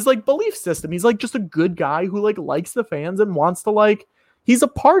 his like belief system. He's like just a good guy who like likes the fans and wants to like, he's a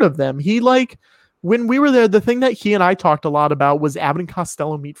part of them. He like, when we were there, the thing that he and I talked a lot about was Abbott and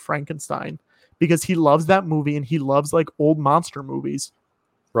Costello Meet Frankenstein because he loves that movie and he loves like old monster movies.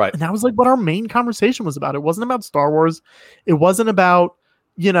 Right. And that was like what our main conversation was about. It wasn't about Star Wars. It wasn't about,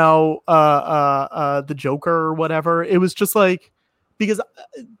 the Joker or whatever. It was just like, because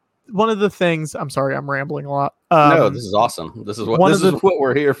one of the things, I'm sorry, I'm rambling a lot. No, this is awesome. This is what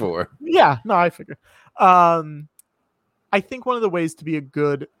we're here for. Yeah, no, I figure. I think one of the ways to be a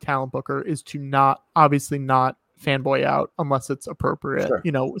good talent booker is to obviously not fanboy out unless it's appropriate.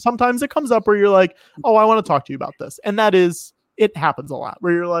 Sure. Sometimes it comes up where you're like, oh, I want to talk to you about this. And that is it happens a lot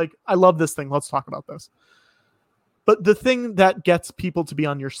where you're like, I love this thing. Let's talk about this. But the thing that gets people to be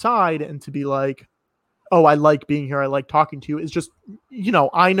on your side and to be like, oh, I like being here, I like talking to you, is just,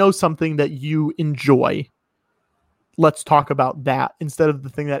 I know something that you enjoy. Let's talk about that instead of the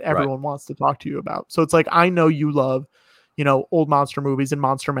thing that everyone wants to talk to you about. So it's like, I know you love, old monster movies and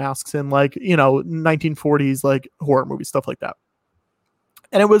monster masks and 1940s, horror movies, stuff like that.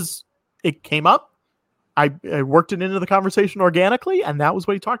 And it came up. I worked it into the conversation organically, and that was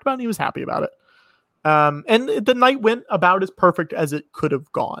what he talked about, and he was happy about it. And the night went about as perfect as it could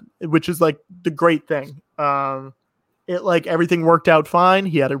have gone, which is the great thing. Everything worked out fine.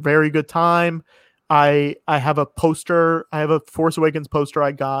 He had a very good time. I have a poster. I have a Force Awakens poster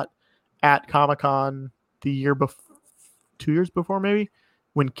I got at Comic-Con the year before, 2 years before, maybe,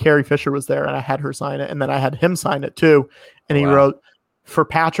 when Carrie Fisher was there, and I had her sign it, and then I had him sign it too. And he wrote, "For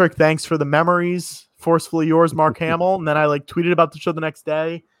Patrick, thanks for the memories. Forcefully yours, Mark Hamill." And then I tweeted about the show the next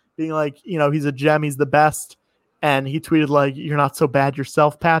day, being he's a gem, he's the best. And he tweeted "You're not so bad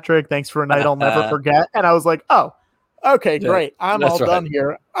yourself, Patrick. Thanks for a night I'll never forget." And I was like, oh, okay, great. I'm all done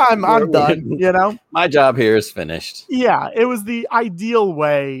here. I'm done, My job here is finished. Yeah, it was the ideal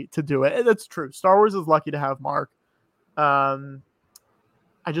way to do it. That's true. Star Wars is lucky to have Mark.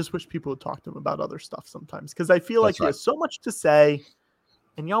 I just wish people would talk to him about other stuff sometimes, because I feel he has so much to say,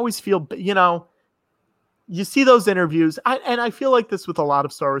 and you always feel, you see those interviews, and I feel like this with a lot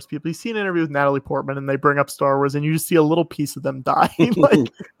of Star Wars people. You see an interview with Natalie Portman, and they bring up Star Wars, and you just see a little piece of them die.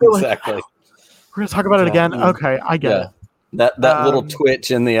 Exactly. We're going to talk about it again? Okay, I get it. That little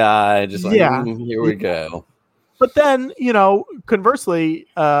twitch in the eye, just here we go. But then, conversely,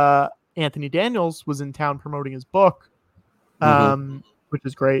 Anthony Daniels was in town promoting his book, which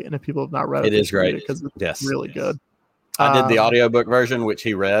is great. And if people have not read it, it is great because it's really good. I did the audiobook version, which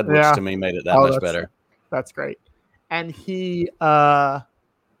he read, which to me made it that much better. That's great. And he, I'm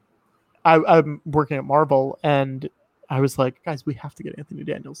working at Marvel, and I was like, guys, we have to get Anthony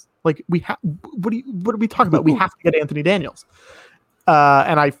Daniels. What are we talking about? We have to get Anthony Daniels.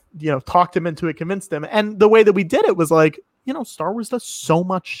 And I, talked him into it, convinced him. And the way that we did it was Star Wars does so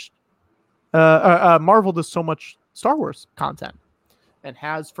much, Marvel does so much Star Wars content, and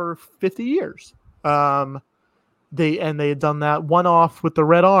has for 50 years. They had done that one-off with the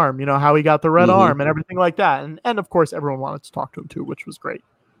red arm, how he got the red arm and everything like that. And of course, everyone wanted to talk to him too, which was great.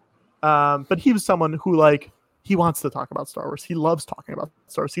 But he was someone who he wants to talk about Star Wars. He loves talking about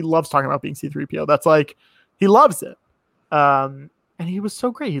Star Wars. He loves talking about being C-3PO. That's he loves it. And he was so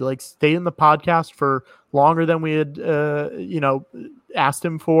great. He stayed in the podcast for longer than we had, asked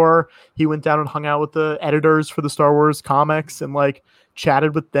him for. He went down and hung out with the editors for the Star Wars comics and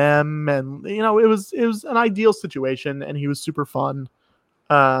chatted with them. And, it was an ideal situation, and he was super fun.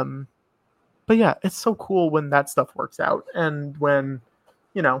 But yeah, it's so cool when that stuff works out, and when,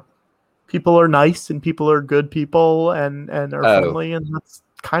 people are nice and people are good people and are friendly, and that's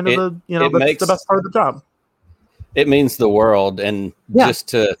kind of that's the best part of the job. It means the world. And just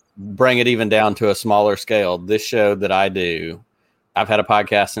to bring it even down to a smaller scale, this show that I do, I've had a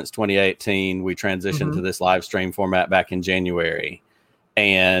podcast since 2018. We transitioned to this live stream format back in January.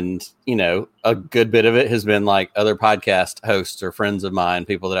 And, a good bit of it has been other podcast hosts or friends of mine,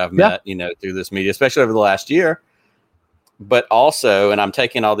 people that I've met, through this media, especially over the last year. But also, and I'm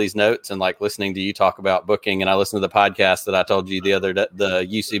taking all these notes and listening to you talk about booking. And I listened to the podcast that I told you the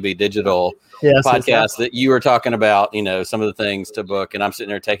UCB Digital podcast that you were talking about, some of the things to book. And I'm sitting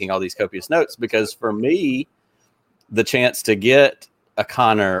there taking all these copious notes, because for me, the chance to get a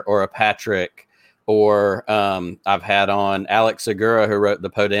Connor or a Patrick, or I've had on Alex Segura, who wrote the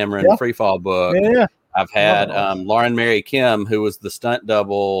Poe Dameron Freefall book. Yeah. I've had Lauren Mary Kim, who was the stunt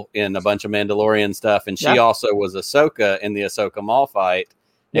double in a bunch of Mandalorian stuff, and she also was Ahsoka in the Ahsoka Maul fight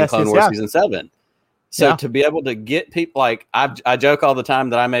in Clone Wars Season 7. So to be able to get people I joke all the time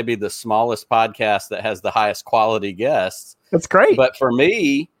that I may be the smallest podcast that has the highest quality guests. That's great. But for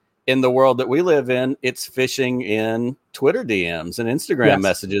me, in the world that we live in, it's fishing in Twitter DMs and Instagram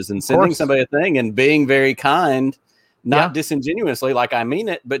messages and sending somebody a thing and being very kind. Not disingenuously, I mean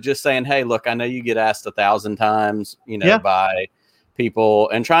it, but just saying, hey, look, I know you get asked 1,000 times, by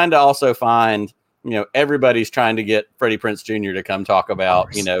people, and trying to also find, everybody's trying to get Freddie Prinze Jr. to come talk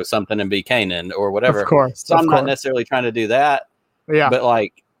about, something in B. Kanan or whatever. Of course. So I'm not necessarily trying to do that. Yeah. But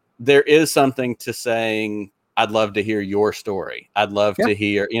there is something to saying, I'd love to hear your story. I'd love to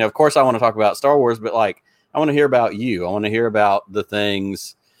hear, of course I want to talk about Star Wars, but I want to hear about you. I want to hear about the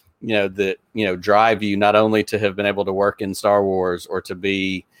things that, drive you not only to have been able to work in Star Wars or to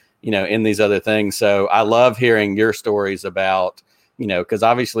be, in these other things. So I love hearing your stories about, because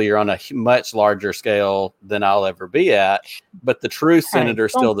obviously you're on a much larger scale than I'll ever be at, but the truth senator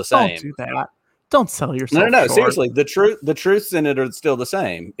is still the same. Don't do that. Don't sell yourself No, short. seriously, the truth senator is still the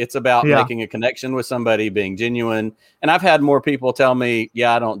same. It's about making a connection with somebody, being genuine. And I've had more people tell me,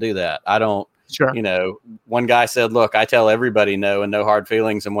 I don't do that. I don't, one guy said, look, I tell everybody no and no hard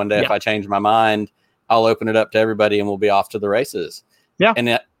feelings. And one day if I change my mind, I'll open it up to everybody and we'll be off to the races. Yeah. And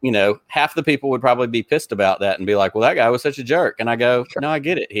that, half the people would probably be pissed about that and be like, well, that guy was such a jerk. And I go, no, I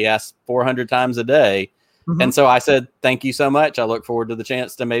get it. He asks 400 times a day. Mm-hmm. And so I said, thank you so much. I look forward to the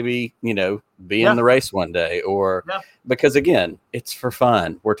chance to maybe, be in the race one day because again, it's for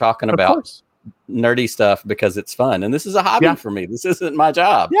fun. We're talking about nerdy stuff because it's fun. And this is a hobby for me. This isn't my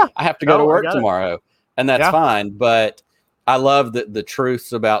job. Yeah. I have to go to work tomorrow and that's fine. But I love the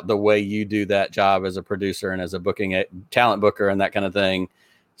truths about the way you do that job as a producer and as a talent booker and that kind of thing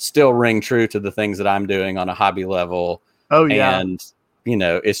still ring true to the things that I'm doing on a hobby level. Oh yeah. And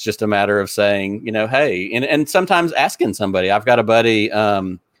it's just a matter of saying, hey, and sometimes asking somebody. I've got a buddy,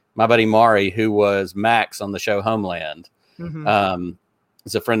 my buddy Mari, who was Max on the show Homeland. Mm-hmm.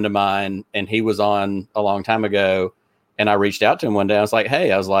 Is a friend of mine, and he was on a long time ago. And I reached out to him one day. I was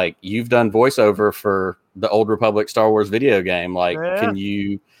like, you've done voiceover for the Old Republic Star Wars video game. Like, can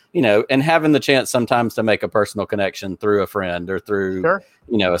you, and having the chance sometimes to make a personal connection through a friend or through,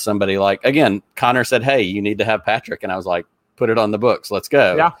 somebody like, again, Connor said, hey, you need to have Patrick. And I was like, put it on the books. Let's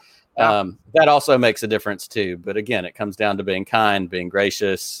go. Yeah. That also makes a difference too. But again, it comes down to being kind, being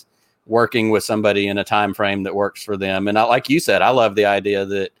gracious, working with somebody in a time frame that works for them. And like you said, I love the idea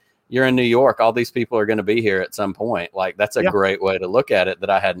that you're in New York. All these people are going to be here at some point. Like that's a great way to look at it that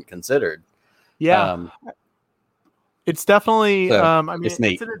I hadn't considered. Yeah. It's definitely, it's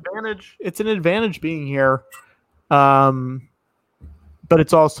neat. It's an advantage. It's an advantage being here. But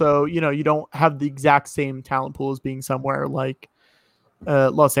it's also, you don't have the exact same talent pool as being somewhere like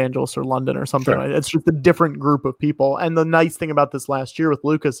Los Angeles or London or something. Sure. It's just a different group of people. And the nice thing about this last year with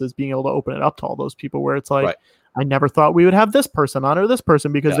Lucas is being able to open it up to all those people where it's like, I never thought we would have this person on or this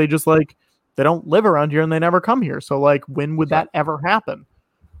person because they just they don't live around here and they never come here. So like, when would that ever happen?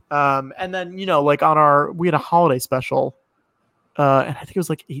 And then, we had a holiday special and I think it was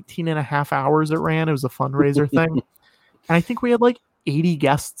like 18 and a half hours it ran. It was a fundraiser thing. And I think we had 80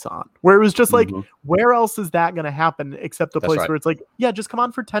 guests on where it was just where else is that going to happen except the place where it's just come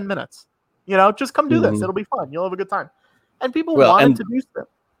on for 10 minutes, just come do this. It'll be fun. You'll have a good time. And people wanted to do stuff.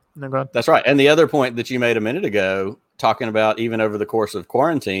 No, go ahead. That's right. And the other point that you made a minute ago, talking about even over the course of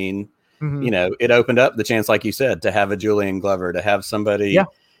quarantine, it opened up the chance, like you said, to have a Julian Glover, to have somebody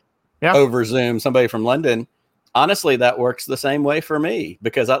over Zoom, somebody from London. Honestly, that works the same way for me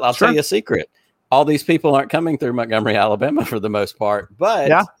because I'll tell you a secret. All these people aren't coming through Montgomery, Alabama for the most part,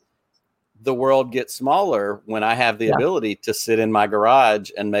 but the world gets smaller when I have the ability to sit in my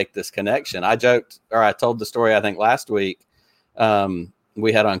garage and make this connection. I told the story, I think last week,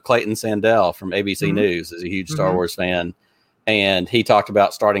 we had on Clayton Sandell from ABC News, is a huge Star Wars fan. And he talked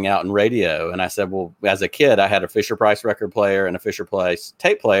about starting out in radio. And I said, well, as a kid, I had a Fisher-Price record player and a Fisher-Price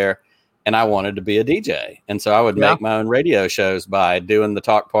tape player. And I wanted to be a DJ. And so I would make my own radio shows by doing the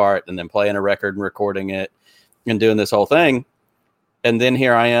talk part and then playing a record and recording it and doing this whole thing. And then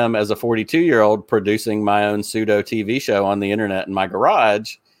here I am as a 42-year-old producing my own pseudo TV show on the internet in my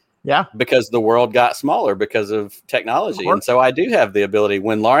garage. Yeah. Because the world got smaller because of technology. And so I do have the ability.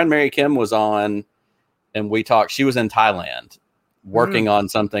 When Lauren Mary Kim was on and we talked, she was in Thailand working on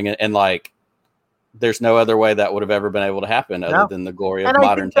something and there's no other way that would have ever been able to happen other than the glory of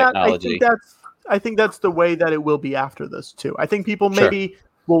modern technology. I think that's the way that it will be after this too. I think people maybe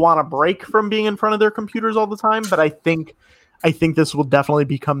will want to break from being in front of their computers all the time, but I think this will definitely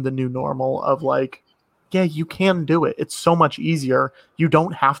become the new normal of you can do it. It's so much easier. You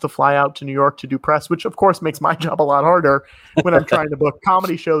don't have to fly out to New York to do press, which of course makes my job a lot harder when I'm trying to book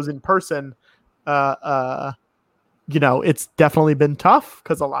comedy shows in person. It's definitely been tough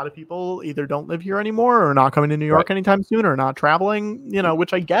because a lot of people either don't live here anymore or not coming to New York anytime soon or not traveling,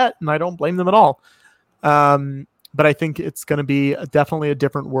 which I get and I don't blame them at all. But I think it's going to be definitely a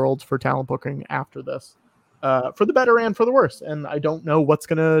different world for talent booking after this, for the better and for the worse. And I don't know what's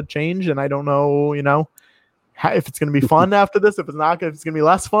going to change. And I don't know, if it's going to be fun after this, if it's not, if it's going to be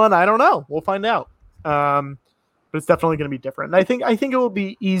less fun, I don't know. We'll find out. But it's definitely going to be different. And I think it will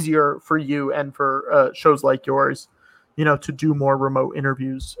be easier for you and for shows like yours, to do more remote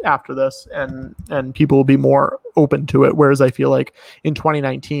interviews after this, and people will be more open to it. Whereas I feel like in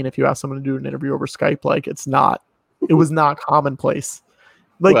 2019, if you ask someone to do an interview over Skype, it was not commonplace.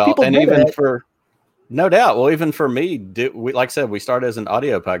 People and even it. For no doubt. Well, even for me, like I said, we started as an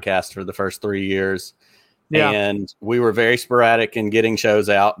audio podcast for the first 3 years. And we were very sporadic in getting shows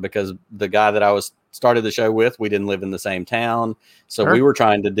out because the guy that I started the show with, we didn't live in the same town. So we were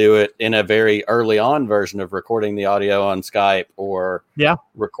trying to do it in a very early on version of recording the audio on Skype or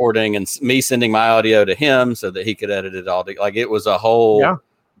recording and me sending my audio to him so that he could edit it all. Like it was a whole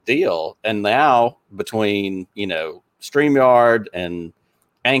deal. And now between, StreamYard and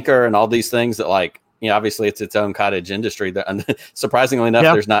Anchor and all these things that obviously it's its own cottage industry. Surprisingly enough,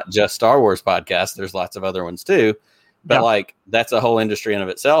 there's not just Star Wars podcasts. There's lots of other ones too. But that's a whole industry in of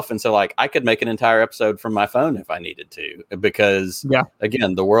itself. And so I could make an entire episode from my phone if I needed to, because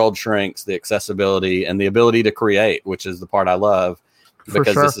again, the world shrinks, the accessibility and the ability to create, which is the part I love,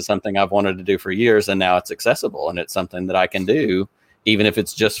 because this is something I've wanted to do for years. And now it's accessible and it's something that I can do, even if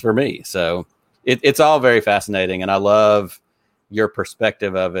it's just for me. So it's all very fascinating. And I love your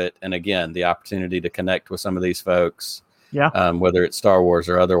perspective of it. And again, the opportunity to connect with some of these folks. Whether it's Star Wars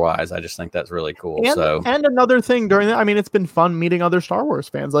or otherwise, I just think that's really cool. And another thing during that, it's been fun meeting other Star Wars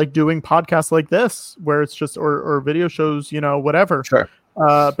fans, like doing podcasts like this, where it's just or video shows, whatever. Sure.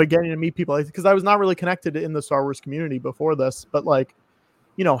 But getting to meet people, because I was not really connected in the Star Wars community before this, but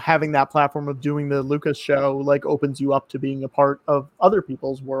having that platform of doing the Lucas show opens you up to being a part of other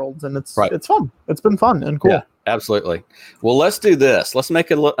people's worlds, and it's fun. It's been fun and cool. Yeah, absolutely. Well, let's do this. Let's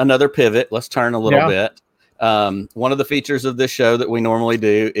make another pivot. Let's turn a little bit. One of the features of this show that we normally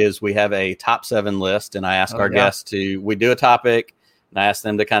do is we have a top 7 list, and I ask our guests we do a topic and I ask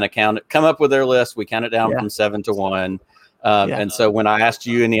them to kind of come up with their list. We count it down from 7 to 1. And so when I asked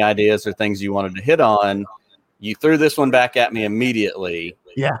you any ideas or things you wanted to hit on, you threw this one back at me immediately,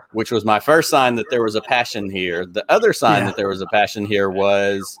 which was my first sign that there was a passion here. The other sign that there was a passion here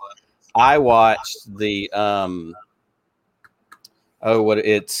was I watched the, you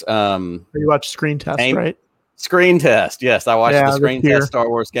watched Screen Test, right? Screen Test. Yes, I watched the Screen Test Star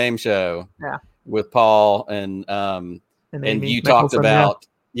Wars game show with Paul and you talked about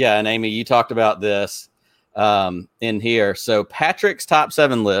and Amy, you talked about this in here. So Patrick's top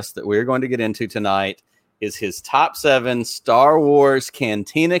 7 list that we're going to get into tonight is his top 7 Star Wars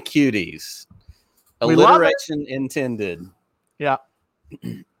Cantina Cuties. Alliteration intended. Yeah.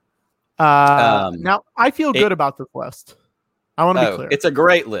 Now I feel good about this list. I want to be clear. It's a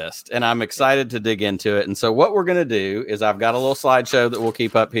great list, and I'm excited to dig into it. And so what we're going to do is I've got a little slideshow that we'll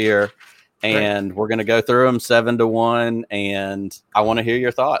keep up here, and we're going to go through them 7 to 1, and I want to hear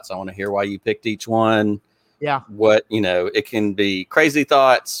your thoughts. I want to hear why you picked each one. Yeah. What, it can be crazy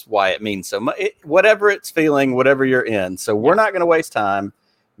thoughts, why it means so much, whatever it's feeling, whatever you're in. So we're not going to waste time.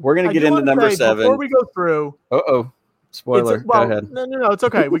 We're going to get into number 7. Before we go through. Spoiler. Go ahead. No, it's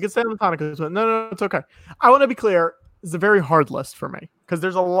okay. We can stay on the topic. No, it's okay. I want to be clear. It's a very hard list for me because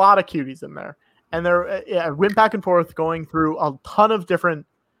there's a lot of cuties in there, and I went back and forth going through a ton of different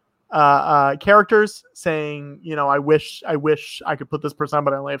characters, saying, I wish I could put this person on,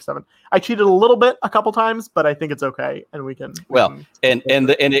 but I only have 7. I cheated a little bit a couple times, but I think it's okay, and we can. And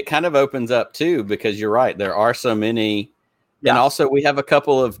it kind of opens up too, because you're right. There are so many. And also we have a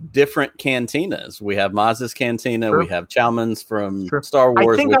couple of different cantinas. We have Maz's Cantina. We have Chalmun's from Star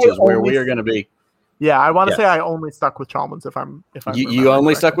Wars, which is where we are going to be. Yeah, I want to say I only stuck with Chalmun's if I'm you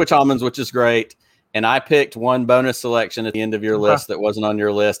only stuck with Chalmun's, which is great. And I picked one bonus selection at the end of your list that wasn't on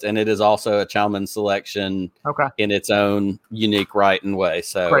your list, and it is also a Chalmun's selection in its own unique right and way.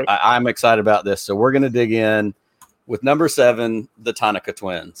 So I'm excited about this. So we're going to dig in with number 7, the Tonica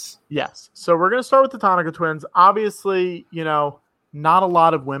twins. Yes. So we're going to start with the Tonica twins. Obviously, not a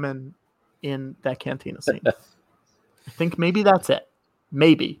lot of women in that cantina scene. I think maybe that's it.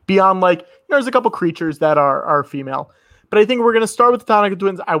 Maybe beyond there's a couple creatures that are female, but I think we're going to start with the Tonica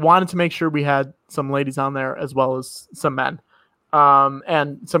twins. I wanted to make sure we had some ladies on there as well as some men,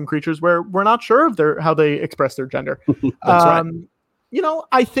 and some creatures where we're not sure of how they express their gender. That's right.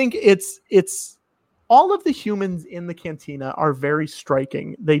 I think it's all of the humans in the cantina are very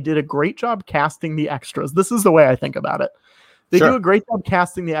striking. They did a great job casting the extras. This is the way I think about it. They do a great job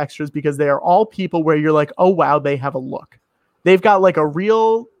casting the extras because they are all people where you're like, oh wow, they have a look. They've got a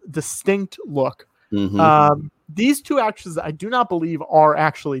real distinct look. Mm-hmm. These 2 actresses, I do not believe are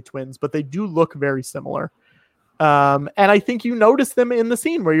actually twins, but they do look very similar. And I think you notice them in the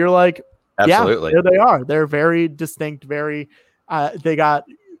scene where you're like, absolutely, there they are. They're very distinct. Very, they got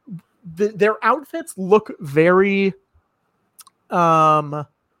their outfits look very 1950s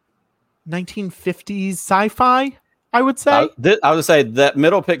sci-fi. I would say. I would say that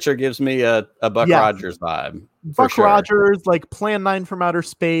middle picture gives me a Buck Rogers vibe. Buck Rogers, Plan 9 from Outer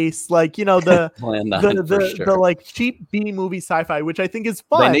Space, the Plan 9 the cheap B movie sci-fi, which I think is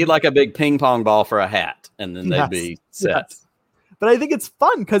fun. They need a big ping pong ball for a hat, and then they'd be set. Yes. But I think it's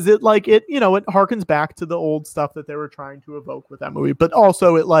fun because it harkens back to the old stuff that they were trying to evoke with that movie. But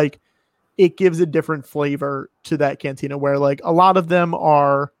also it gives a different flavor to that cantina where like a lot of them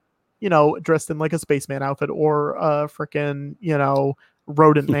are, dressed in like a spaceman outfit or a freaking,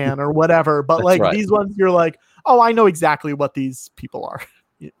 rodent man or whatever. But like these ones, you're like, oh, I know exactly what these people are.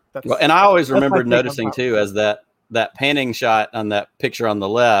 Well, and I always remember noticing too, as that panning shot on that picture on the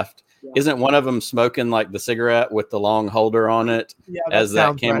left, isn't one of them smoking like the cigarette with the long holder on it as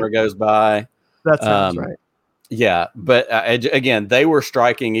that camera goes by? That sounds right. Yeah, but again, they were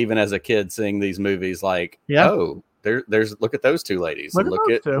striking even as a kid seeing these movies. Like, oh, there's look at those two ladies, and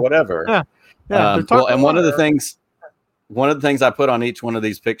look at whatever. Yeah. Well, and one of the things I put on each one of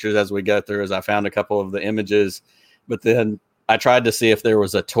these pictures as we go through is I found a couple of the images, but then I tried to see if there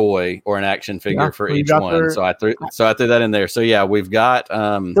was a toy or an action figure for each one. So I threw that in there. So yeah, we've got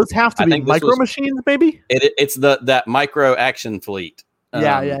those have to be micro machines, maybe. It's that micro action fleet.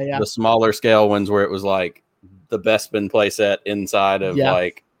 Yeah. The smaller scale ones where it was like the Bespin playset inside of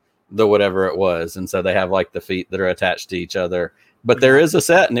like the whatever it was, and so they have like the feet that are attached to each other. But there is a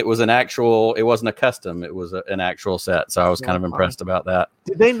set, and it was an actual. It wasn't a custom. It was an actual set. So I was kind of impressed about that.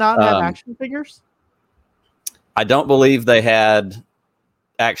 Did they not have action figures? I don't believe they had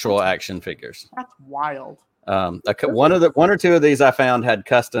actual action figures. That's wild. One or two of these I found had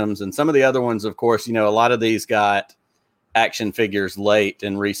customs, and some of the other ones, of course, a lot of these got action figures late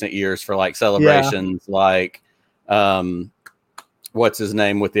in recent years for like celebrations, like what's his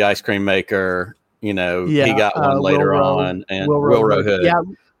name with the ice cream maker? He got one later on, and Will Hood.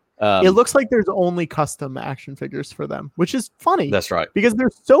 Yeah. It looks like there's only custom action figures for them, which is funny. That's right. Because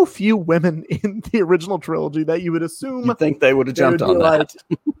there's so few women in the original trilogy that you would assume you think they would have jumped on that.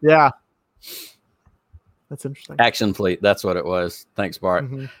 Yeah. That's interesting. Action Fleet. That's what it was. Thanks, Bart.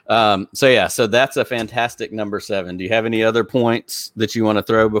 Mm-hmm. So that's a fantastic number 7. Do you have any other points that you want to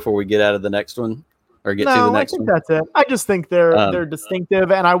throw before we get out of the next one or get to the next one? I think that's it. I just think they're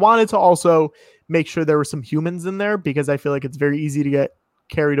distinctive. And I wanted to also make sure there were some humans in there because I feel like it's very easy to get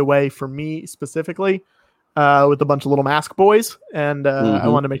carried away for me specifically with a bunch of little mask boys, and I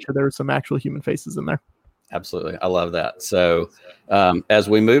wanted to make sure there were some actual human faces in there. Absolutely. I love that. So as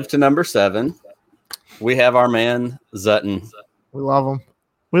we move to number 7, we have our man Zutton. We love him.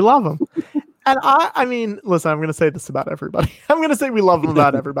 And I mean, listen, I'm going to say this about everybody. I'm going to say we love him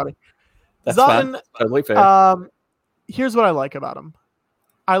about everybody. That's Zutton, fine. Totally fair. Here's what I like about him.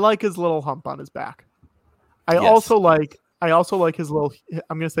 I like his little hump on his back. I also like his little,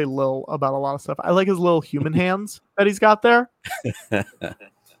 I'm going to say Lil about a lot of stuff. I like his little human hands that he's got there.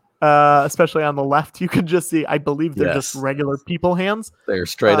 Especially on the left. You could just see, I believe they're just regular people hands. They're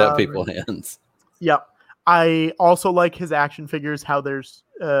straight up people hands. Yep. I also like his action figures, how there's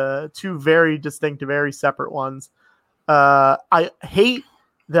 2 very distinct, very separate ones. I hate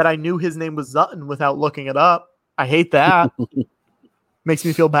that I knew his name was Zutton without looking it up. I hate that. Makes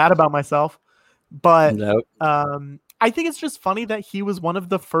me feel bad about myself. But I think it's just funny that he was one of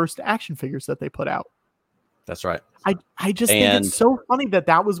the first action figures that they put out. That's right. I just think it's so funny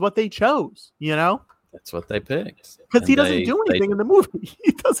that was what they chose, That's what they picked. Because he doesn't do anything in the movie.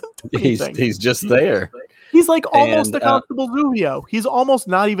 He doesn't do anything. He's just there. He's like almost a Constable Zuvio. He's almost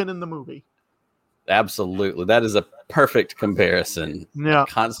not even in the movie. Absolutely. That is a perfect comparison. Yeah.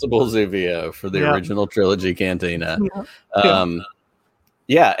 Constable Zuvio for the original trilogy Cantina.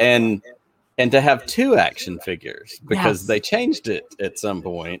 Yeah. And to have 2 action figures because they changed it at some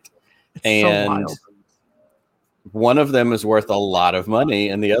point. And so one of them is worth a lot of money,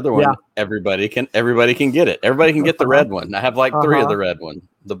 and the other one, everybody can get it. Everybody can get the red one. I have like 3 of the red one.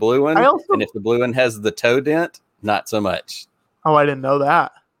 The blue one, and if the blue one has the toe dent, not so much. Oh, I didn't know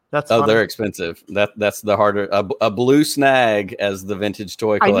that. That's funny. They're expensive. That's the harder a blue snag, as the vintage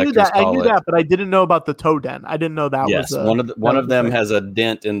toy collectors call it. I knew that, but I didn't know about the toe dent. I didn't know that was one of them has a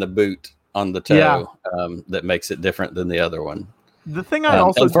dent in the boot on the toe that makes it different than the other one. The thing I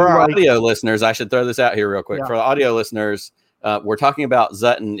also for our audio listeners, I should throw this out here real quick. For the audio listeners, we're talking about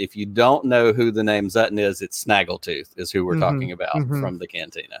Zutton. If you don't know who the name Zutton is, it's Snaggletooth is who we're talking about from the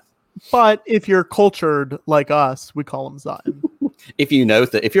Cantina. But if you're cultured like us, we call him Zutton. If you know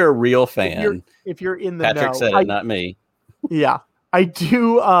that, if you're a real fan, if you're in the Patrick know, said it, not me. Yeah, I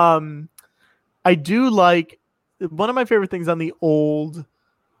do. I do like one of my favorite things on the old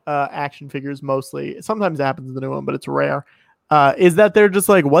action figures. Mostly, sometimes it happens in the new one, but it's rare. Is that they're just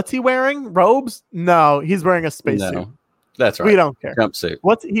like, what's he wearing? Robes? No, he's wearing a spacesuit. No, that's right. We don't care. Jumpsuit.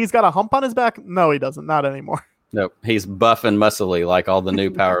 He's got a hump on his back? No, he doesn't. Not anymore. Nope. He's buff and muscly like all the new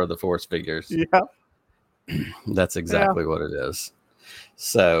Power of the Force figures. Yeah. That's exactly what it is.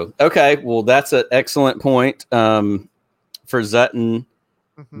 So, okay. Well, that's an excellent point. for Zutton.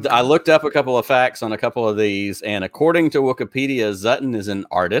 I looked up a couple of facts on a couple of these, and according to Wikipedia, Zutton is an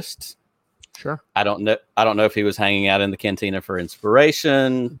artist. Sure. I don't know if he was hanging out in the cantina for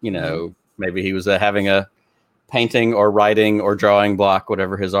inspiration. You know, maybe he was having a painting or writing or drawing block,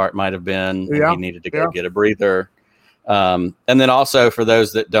 whatever his art might have been. And he needed to go get a breather. And then also for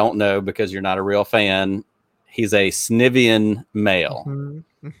those that don't know, because you're not a real fan, he's a Snivian male.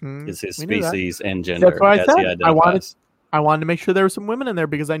 Is his species and gender. That's what I said. I wanted to make sure there were some women in there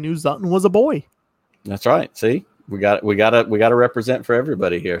because I knew Zutton was a boy. That's right. See, we got to represent for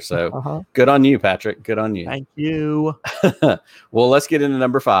everybody here. So good on you, Patrick. Good on you. Thank you. Well, let's get into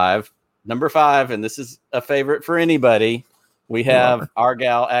number 5. Number 5, and this is a favorite for anybody. We have our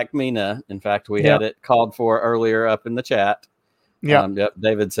gal Akmina. In fact, we had it called for earlier up in the chat. Yeah.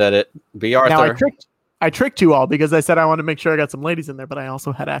 David said it. B. Arthur. Now I tricked you all because I said I wanted to make sure I got some ladies in there, but I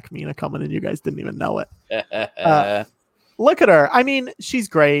also had Akmina coming and you guys didn't even know it. Look at her. I mean, she's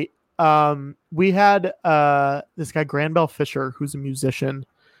great. We had this guy, Granbell Fisher, who's a musician.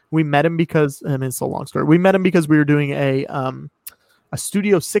 We met him because, and it's a long story. We met him because we were doing a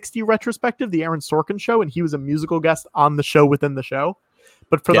Studio 60 retrospective, the Aaron Sorkin show, and he was a musical guest on the show within the show.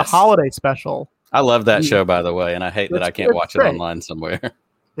 But for the holiday special. I love that show, by the way, and I hate that I can't watch it online somewhere.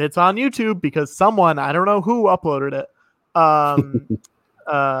 It's on YouTube because someone, I don't know who, uploaded it.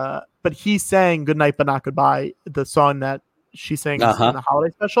 But he sang Goodnight But Not Goodbye, the song that she sings in the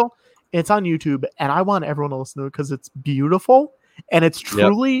holiday special. It's on YouTube, and I want everyone to listen to it because it's beautiful, and it's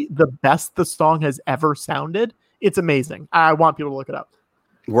truly the best the song has ever sounded. It's amazing. I want people to look it up.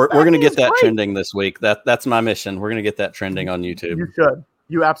 We're going to get that trending this week. That's my mission. We're going to get that trending on YouTube. You should.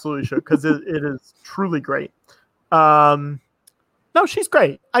 You absolutely should, because it is truly great. No, she's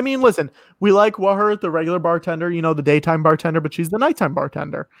great. I mean, listen, we like Wahar, the regular bartender, the daytime bartender, but she's the nighttime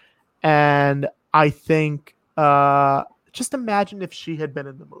bartender. And I think, just imagine if she had been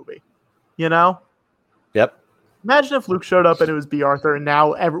in the movie, Yep. Imagine if Luke showed up and it was B. Arthur, and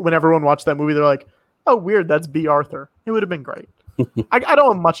now when everyone watched that movie, they're like, oh, weird, that's B. Arthur. It would have been great. I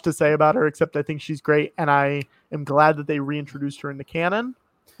don't have much to say about her, except I think she's great, and I am glad that they reintroduced her into canon.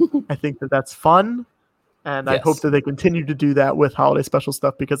 I think that that's fun. And I hope that they continue to do that with holiday special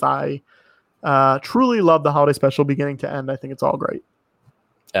stuff, because I truly love the holiday special beginning to end. I think it's all great.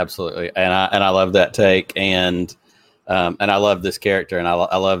 Absolutely. And I love that take. And I love this character. And I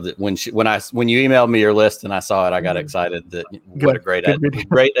love that when you emailed me your list and I saw it, I got excited that what a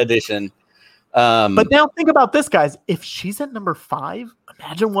great addition. But now think about this, guys. If she's at number 5,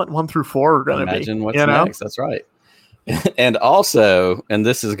 imagine what 1 through 4 are going to be. Imagine what's next. That's right. And also, and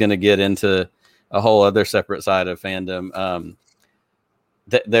this is going to get into a whole other separate side of fandom.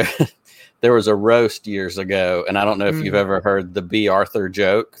 There was a roast years ago, and I don't know if you've ever heard the B. Arthur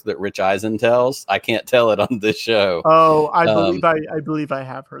joke that Rich Eisen tells. I can't tell it on this show. Oh, I believe I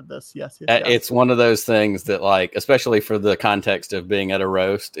have heard this. Yes. It's one of those things that, like, especially for the context of being at a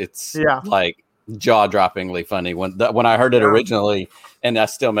roast, it's like jaw-droppingly funny when I heard it originally, and that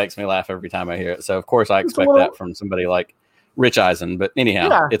still makes me laugh every time I hear it. So of course I expect that from somebody like Rich Eisen, but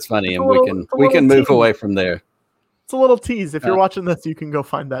anyhow, it's funny, and we can move away from there. It's a little tease. If you're watching this, you can go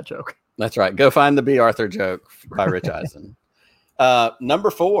find that joke. That's right. Go find the B. Arthur joke by Rich Eisen. Number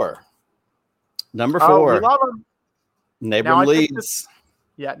 4. We love him. Nabron Leeds.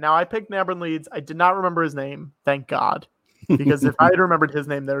 Now I picked Nabron Leeds. I did not remember his name. Thank God. Because if I had remembered his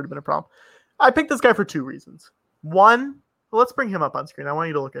name, there would have been a problem. I picked this guy for 2 reasons. One, let's bring him up on screen. I want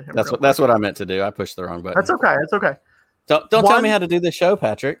you to look at him. That's what I meant to do. I pushed the wrong button. That's okay. Don't tell me how to do this show,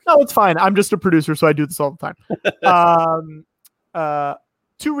 Patrick. No, it's fine. I'm just a producer, so I do this all the time.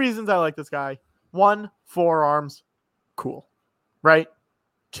 2 reasons I like this guy. 1, forearms. Cool. Right?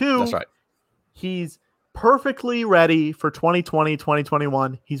 2, that's right. He's perfectly ready for 2020,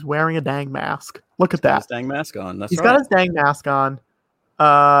 2021. He's wearing a dang mask. Look at that. His dang mask on. He's got his dang mask on.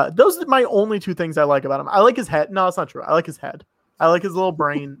 Those are my only 2 things I like about him. I like his head. No, it's not true. I like his head. I like his little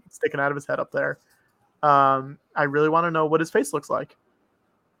brain sticking out of his head up there. I really want to know what his face looks like.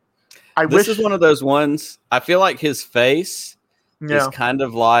 This is one of those ones. I feel like his face is kind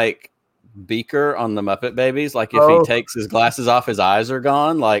of like Beaker on the Muppet Babies. Like if he takes his glasses off, his eyes are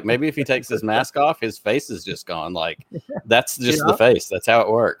gone. Like maybe if he takes his mask off, his face is just gone. Like that's just the face. That's how it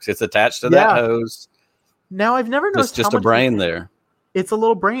works. It's attached to that hose. Now I've never noticed. It's just a brain there. It's a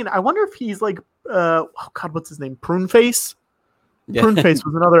little brain. I wonder if he's like, what's his name? Prune Face. Yeah. Prune Face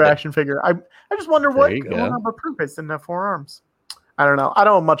was another action figure. I just wonder what about Prune Face didn't have 4 arms. I don't know. I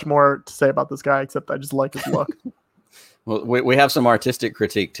don't have much more to say about this guy except I just like his look. Well, we have some artistic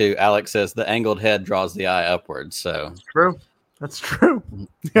critique too. Alex says the angled head draws the eye upwards. So That's true.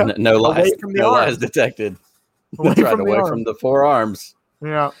 Yeah. No lies detected. Away That's right, from away from the forearms.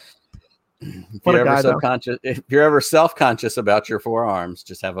 Yeah. If you're ever self-conscious about your forearms,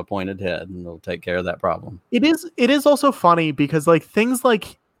 just have a pointed head and it'll take care of that problem. It is also funny because like things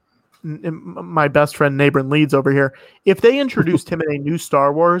like my best friend Neighbor Leeds over here, if they introduced him in a new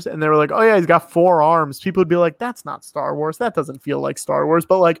Star Wars and they were like, oh yeah, he's got 4 arms, people would be like, that's not Star Wars. That doesn't feel like Star Wars.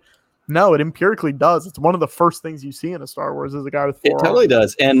 But like, no, it empirically does. It's one of the first things you see in a Star Wars is a guy with 4 arms. It totally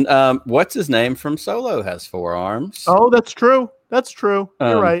does. And what's his name from Solo has 4 arms. Oh, that's true. That's true.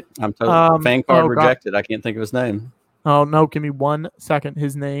 You're right. I'm totally fan card rejected. God. I can't think of his name. Oh no, give me 1 second.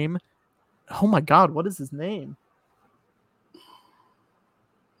 His name. Oh my God, what is his name?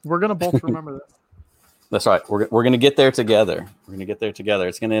 We're gonna both remember this. That's right. We're gonna get there together.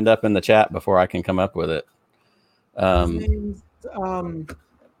 It's gonna end up in the chat before I can come up with it.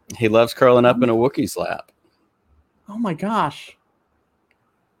 He loves curling up in a Wookiee's lap. Oh my gosh.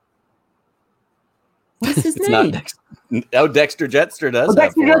 What is his name? Dexter Jetster does.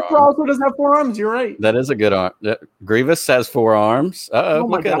 Dexter Jetster also does have 4 arms. You're right. That is a good arm. Grievous has 4 arms.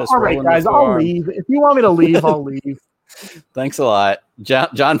 Look at us. All right, guys, I'll leave. If you want me to leave, I'll leave. Thanks a lot.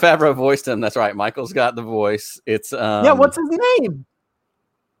 John Favreau voiced him. That's right. Michael's got the voice. It's what's his name?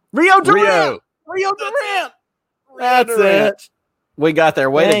 Rio Durant. That's it. We got there.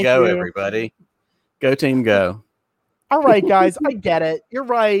 Way to go, everybody. Go team, go. All right, guys. I get it. You're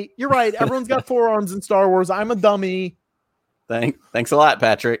right. Everyone's got 4 arms in Star Wars. I'm a dummy. Thanks a lot,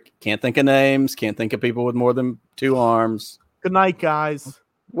 Patrick. Can't think of names. Can't think of people with more than 2 arms. Good night, guys.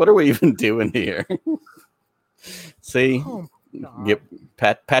 What are we even doing here? See?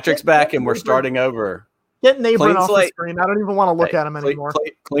 Patrick's back and we're starting over. Get Neighbor off the screen. I don't even want to look at him anymore.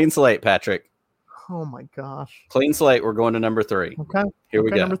 Clean slate, Patrick. Oh my gosh. Clean slate. We're going to number 3. Okay. Here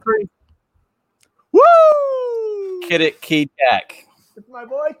we go. Number 3. Woo! Kiddick Keedcack. It's my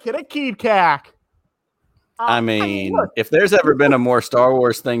boy, Kiddick Keedcack. I mean, if there's ever been a more Star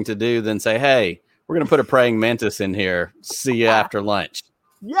Wars thing to do than say, hey, we're going to put a praying mantis in here. See you after lunch.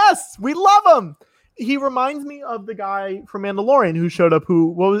 Yes, we love him. He reminds me of the guy from Mandalorian who showed up.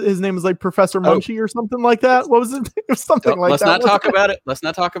 His name was like Professor Munchie or something like that. What was it? It was something like that. Let's not talk about it. Let's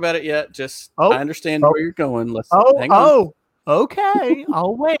not talk about it yet. Just I understand where you're going. Hang on. Okay.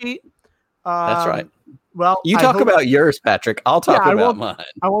 I'll wait. That's right. Well, you talk about yours, Patrick. I'll talk about mine.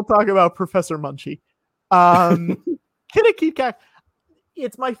 I won't talk about Professor Munchie. Kiddick Keedcack.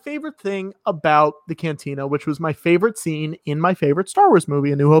 It's my favorite thing about the Cantina, which was my favorite scene in my favorite Star Wars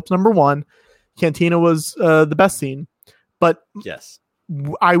movie, A New Hope's number 1. Cantina was the best scene, but yes,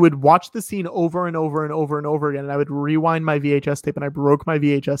 I would watch the scene over and over and over and over again, and I would rewind my VHS tape, and I broke my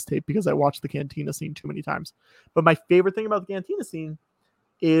VHS tape because I watched the Cantina scene too many times. But my favorite thing about the Cantina scene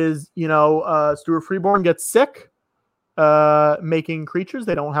is, Stuart Freeborn gets sick making creatures.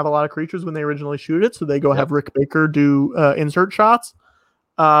 They don't have a lot of creatures when they originally shoot it, so they go have Rick Baker do insert shots.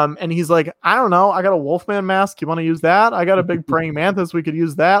 And he's like, I don't know, I got a Wolfman mask. You want to use that? I got a big praying mantis. We could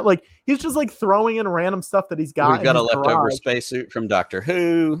use that. Like, he's just like throwing in random stuff that he's got. We've got a leftover spacesuit from Doctor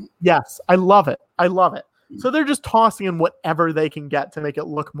Who. Yes, I love it. So they're just tossing in whatever they can get to make it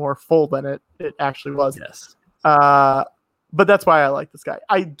look more full than it actually was. Yes. But that's why I like this guy.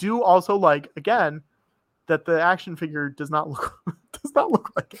 I do also like, again, that the action figure does not look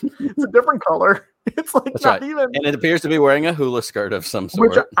like it. It's a different color. It's like that's not right. even, and it appears to be wearing a hula skirt of some sort.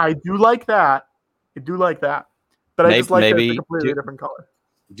 Which I do like that. But I just like that it's a completely different color.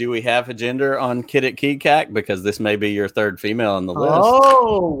 Do we have a gender on Kiddick Keedcack? Because this may be your 3rd female on the list.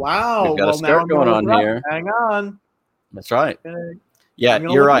 Oh wow! We've got a skirt going on here. Hang on. That's right. Yeah,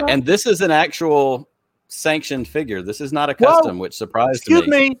 you're right. And this is an actual sanctioned figure. This is not a custom, which surprised me. Excuse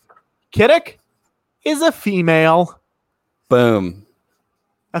me. Kiddick is a female. Boom.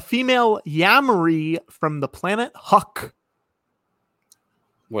 A female Yamari from the planet Huck.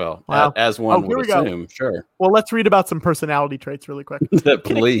 Well, as one would assume, sure. Well, let's read about some personality traits really quick.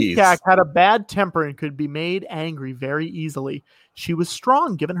 Please. Keedcack had a bad temper and could be made angry very easily. She was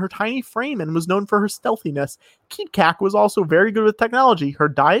strong given her tiny frame and was known for her stealthiness. Keedcack was also very good with technology. Her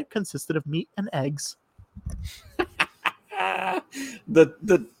diet consisted of meat and eggs.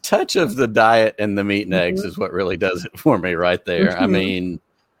 The touch of the diet and the meat and eggs is what really does it for me right there. I mean,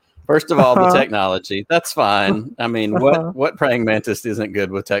 first of all, the technology, that's fine. I mean, what praying mantis isn't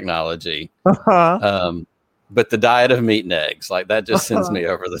good with technology? But the diet of meat and eggs, like that just sends me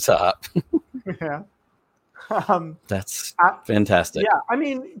over the top. Yeah. That's fantastic. Yeah, I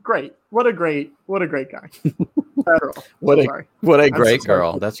mean, great. What a great guy. What a great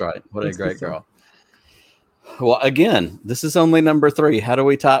girl. That's right. What a great girl. Well, again, this is only number 3. How do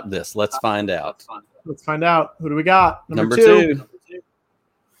we top this? Let's find out. Let's find out. Who do we got? Number 2.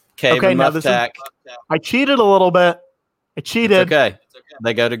 Cave and Mufftack. I cheated a little bit. I cheated. It's okay.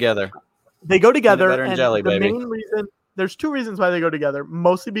 They go together. They go together. Peanut butter and jelly, baby. Main reason, there's two reasons why they go together.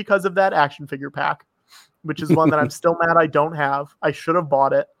 Mostly because of that action figure pack, which is one that I'm still mad I don't have. I should have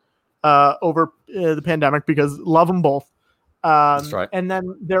bought it over the pandemic because love them both. That's right. And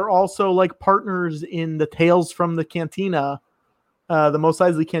then they're also like partners in the Tales from the Cantina, the Mos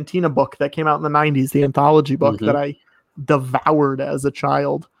Eisley Cantina book that came out in the 90s, the anthology book that I devoured as a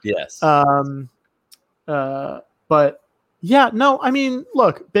child. Yes. But yeah, no, I mean,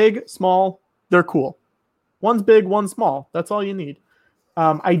 look, big, small, they're cool. One's big, one's small. That's all you need.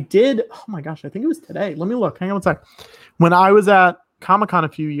 I did, oh my gosh, I think it was today. Let me look. Hang on one sec. When I was at Comic-Con a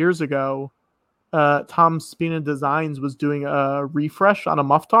few years ago, Tom Spina Designs was doing a refresh on a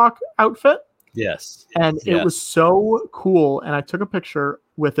Muff Talk outfit. Yes. And it was so cool. And I took a picture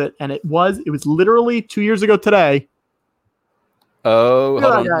with it, and it was literally 2 years ago today. Oh,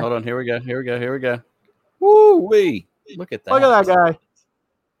 hold on. Here we go. Woo-wee. Look at that. Look at that guy.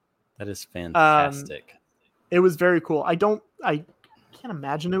 That is fantastic. It was very cool. I can't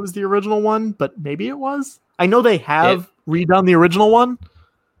imagine it was the original one, but maybe it was. I know they have redone the original one.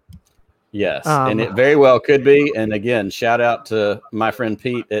 Yes, and it very well could be. And again, shout out to my friend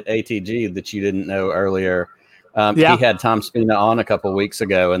Pete at ATG that you didn't know earlier. He had Tom Spina on a couple weeks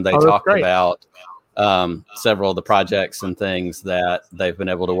ago, and they talked about several of the projects and things that they've been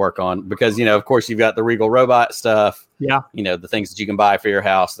able to work on. Because, of course, you've got the Regal Robot stuff. Yeah. The things that you can buy for your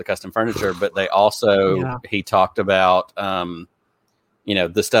house, the custom furniture. But they also, he talked about,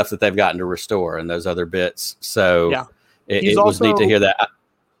 the stuff that they've gotten to restore and those other bits. So it was neat to hear that.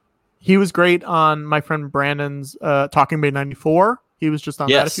 He was great on my friend Brandon's Talking Bay 94. He was just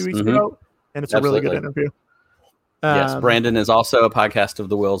on that a few weeks ago, and it's a really good interview. Yes, Brandon is also a Podcast of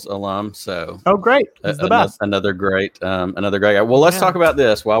the Wills alum. So great, he's the best. Another great guy. Well, let's talk about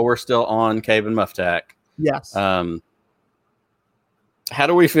this while we're still on Cave and Mufftack. Yes. How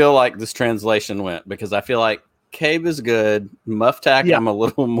do we feel like this translation went? Because I feel like Cave is good. Mufftack,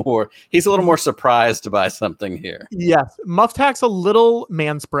 he's a little more surprised by something here. Yes. Mufftack's a little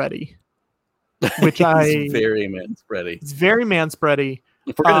manspready, which very manspready. It's very manspready.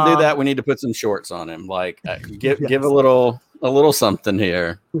 If we're going to do that, we need to put some shorts on him. Like give a little something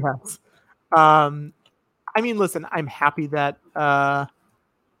here. Yes. I mean, listen, I'm happy that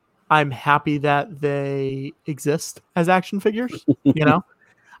they exist as action figures,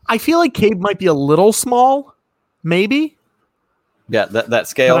 I feel like Cave might be a little small. Maybe. Yeah, that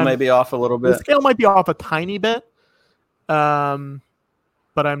scale may be off a little bit. The scale might be off a tiny bit. But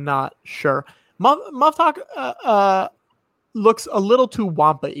I'm not sure. Muff Talk looks a little too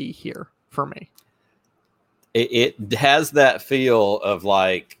Wampa-y here for me. It has that feel of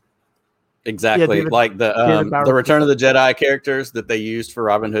like exactly like the Return of the Jedi characters that they used for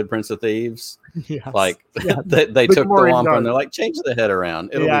Robin Hood, Prince of Thieves. Yes. Like they took the Wampa and they're like, change the head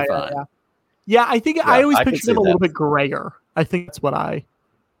around. It'll be fine. Yeah, I think I always pictured him a little bit grayer. I think that's what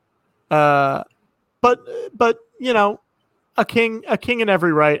but a king in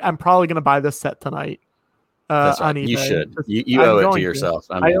every right. I'm probably going to buy this set tonight on eBay. You should. You owe it to yourself.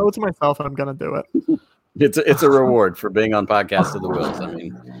 I owe it to myself, and I'm going to do it. It's a reward for being on Podcast of the Wills. I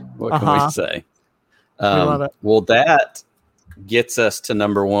mean, what can we say? Love it. Well, that gets us to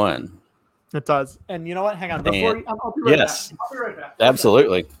number one. It does. And you know what? Hang on. I'll be right back. I'll be right back.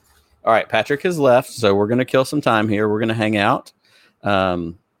 Absolutely. All right, Patrick has left, so we're going to kill some time here. We're going to hang out.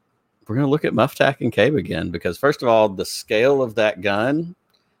 We're going to look at Mufftack and Cave again, because first of all, the scale of that gun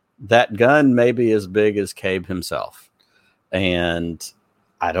may be as big as Cave himself. And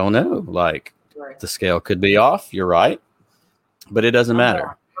I don't know, the scale could be off. You're right. But it doesn't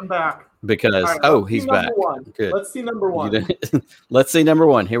matter. I'm back. Because, he's back. Good. Let's see number one. Let's see number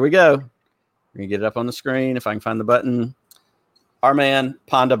one. Here we go. We're going to get it up on the screen if I can find the button. Our man,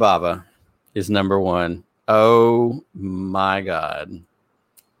 Ponda Baba, is number one. Oh, my God.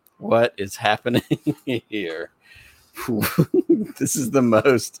 What is happening here? This is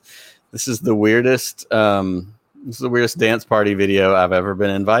the weirdest dance party video I've ever been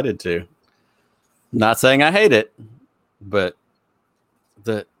invited to. Not saying I hate it, but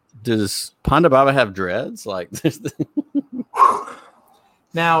does Ponda Baba have dreads? Now, this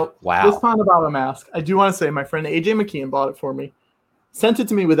Ponda Baba mask, I do want to say my friend AJ McKeon bought it for me. Sent it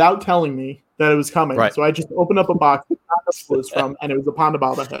to me without telling me that it was coming. Right. So I just opened up a box it was from, and it was a Ponda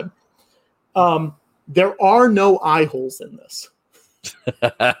Baba head. There are no eye holes in this.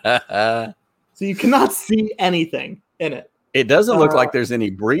 So you cannot see anything in it. It doesn't look like there's any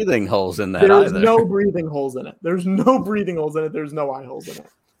breathing holes in that There's either. no breathing holes in it. There's no breathing holes in it. There's no eye holes in it.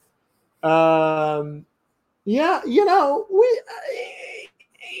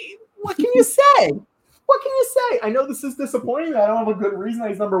 what can you say? What can you say? I know this is disappointing. I don't have a good reason that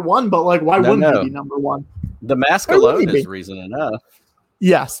he's number one, but like, why wouldn't he be number one? The mask alone is reason enough.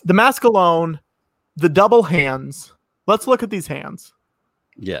 Yes, the mask alone, the double hands. Let's look at these hands.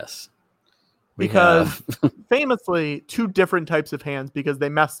 Yes. Because famously, two different types of hands because they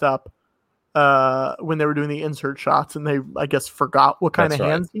messed up when they were doing the insert shots and they, I guess, forgot what kind of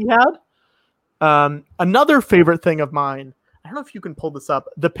hands he had. Another favorite thing of mine, I don't know if you can pull this up,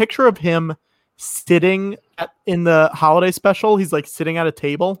 the picture of him sitting in the holiday special, he's like sitting at a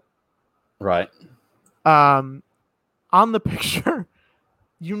table. Right. On the picture,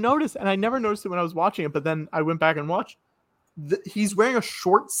 you notice, and I never noticed it when I was watching it, but then I went back and watched, he's wearing a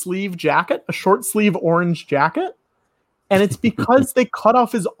short sleeve jacket, a short sleeve orange jacket. And it's because they cut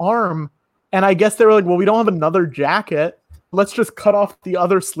off his arm. And I guess they were like, well, we don't have another jacket. Let's just cut off the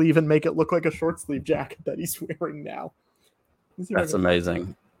other sleeve and make it look like a short sleeve jacket that he's wearing now. That's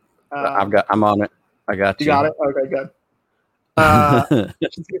amazing. I'm on it. I got you. You got it? Okay, good.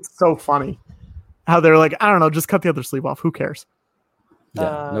 It's so funny how they're like, I don't know, just cut the other sleeve off. Who cares?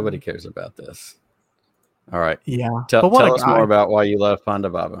 Yeah, nobody cares about this. All right. Yeah. Tell us more about why you love Panda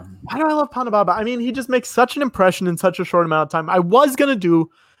Baba. Why do I love Panda Baba? I mean, he just makes such an impression in such a short amount of time. I was going to do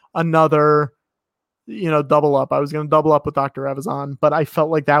another, double up. I was going to double up with Dr. Evazan, but I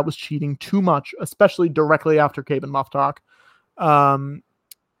felt like that was cheating too much, especially directly after Cabe and Muff talk.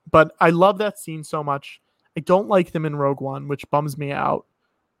 But I love that scene so much. I don't like them in Rogue One, which bums me out.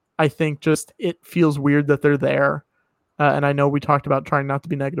 I think just it feels weird that they're there. And I know we talked about trying not to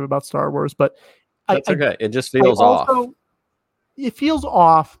be negative about Star Wars, but that's okay. It just feels off. It feels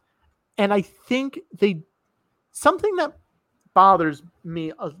off. And I think something that bothers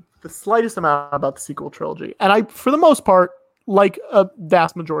me the slightest amount about the sequel trilogy. And I, for the most part, like a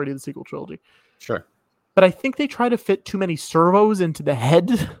vast majority of the sequel trilogy. Sure. But I think they try to fit too many servos into the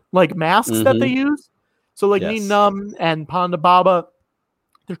head, like masks that they use. So like Nien Nunb and Panda Baba,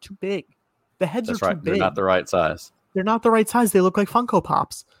 they're too big. The heads are too big. They're not the right size. They're not the right size. They look like Funko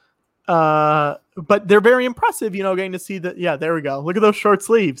Pops. But they're very impressive, getting to see that. Yeah, there we go. Look at those short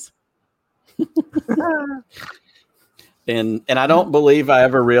sleeves. And I don't believe I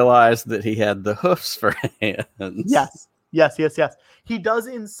ever realized that he had the hoofs for hands. Yes. He does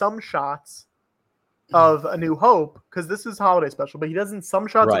in some shots of A New Hope, because this is holiday special, but he does in some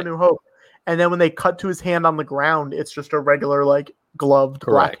shots of A New Hope. And then when they cut to his hand on the ground, it's just a regular, like, gloved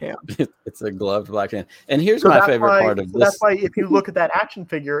black hand. It's a gloved black hand. And here's my favorite part of this. That's why if you look at that action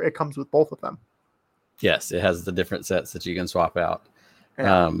figure, it comes with both of them. Yes, it has the different sets that you can swap out.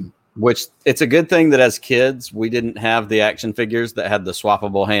 Yeah. Which it's a good thing that as kids, we didn't have the action figures that had the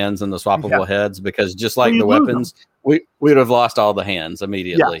swappable hands and the swappable heads, because just like the weapons, we would have lost all the hands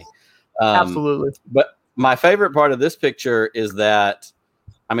immediately. Yes. Absolutely. But my favorite part of this picture is that,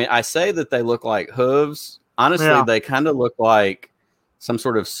 I mean, I say that they look like hooves. Honestly, they kind of look like some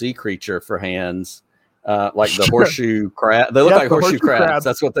sort of sea creature for hands, like the horseshoe crab. They look like horseshoe crabs.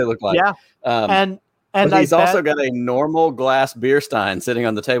 That's what they look like. Yeah. And he's also got a normal glass beer stein sitting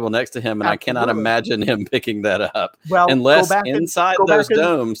on the table next to him, and I cannot imagine him picking that up. Well, unless inside those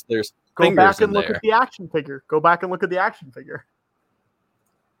domes, there's fingers in there. Go back and look at the action figure. Go back and look at the action figure.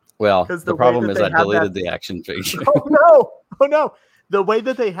 Well, the problem is I deleted the action figure. Oh no! The way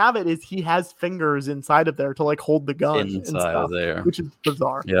that they have it is he has fingers inside of there to like hold the gun inside of there, which is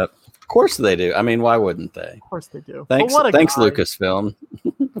bizarre. Yep. Of course they do. I mean, why wouldn't they? Of course they do. Thanks, Lucasfilm.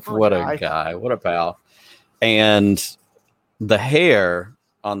 What a guy. What a pal. And the hair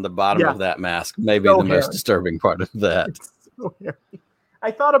on the bottom of that mask may be the most disturbing part of that. It's so hairy. I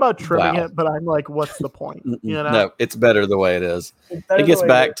thought about trimming it, but I'm like, what's the point? No, it's better the way it is. It gets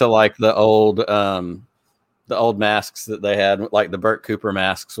back to like the old masks that they had, like the Burt Cooper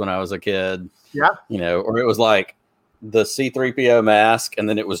masks when I was a kid. Yeah. Or it was like the C-3PO mask, and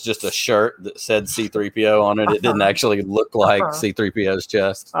then it was just a shirt that said C-3PO on it. It didn't actually look like C-3PO's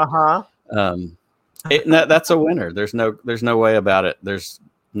chest. That's a winner. There's no way about it. There's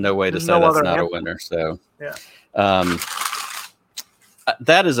no way to say that's not a winner. So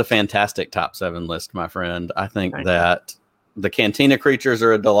that is a fantastic top 7 list, my friend. I think that the Cantina creatures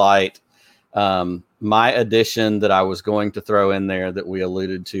are a delight. My addition that I was going to throw in there that we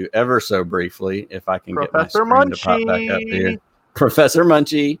alluded to ever so briefly, if I can get my screen to pop back up here. Professor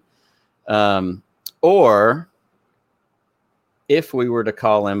Munchie. Or if we were to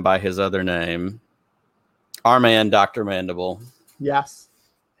call him by his other name, our man, Dr. Mandible. Yes.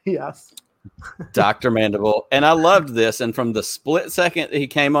 Dr. Mandible. And I loved this. And from the split second he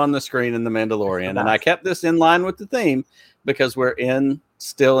came on the screen in The Mandalorian, and I kept this in line with the theme because we're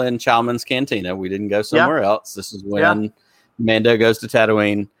still in Chalmun's Cantina. We didn't go somewhere else. This is when Mando goes to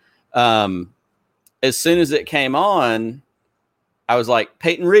Tatooine. As soon as it came on, I was like,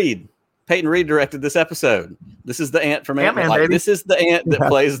 Peyton Reed directed this episode. This is the ant from Ant-Man. Like, this is the ant that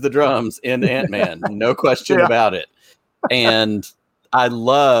plays the drums in Ant-Man. No question about it. And I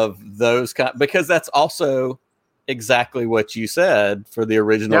love those because that's also exactly what you said for the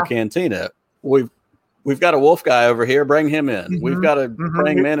original Cantina. We've got a wolf guy over here. Bring him in. We've got a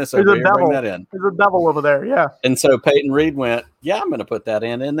praying mantis over here. Bring that in. There's a devil over there. Yeah. And so Peyton Reed went, I'm going to put that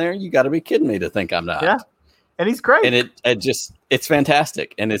in there. You got to be kidding me to think I'm not. Yeah. And he's great. And it's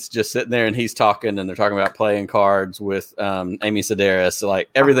fantastic. And it's just sitting there and he's talking and they're talking about playing cards with Amy Sedaris. So like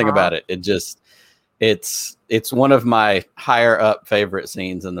everything about it. It's one of my higher up favorite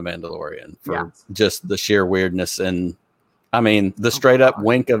scenes in The Mandalorian for just the sheer weirdness and the straight up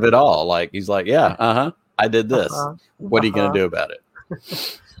wink of it all. Like he's like, I did this. What are you going to do about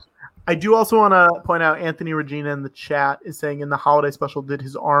it? I do also want to point out Anthony Regina in the chat is saying in the holiday special, did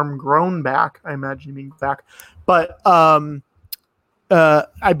his arm grown back? I imagine you mean back. But I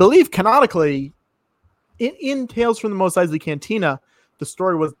believe canonically in Tales from the Mos Eisley Cantina, the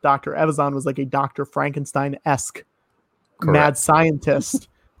story was Dr. Evazan was like a Dr. Frankenstein-esque mad scientist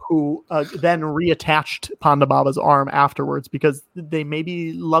who then reattached Ponda Baba's arm afterwards because they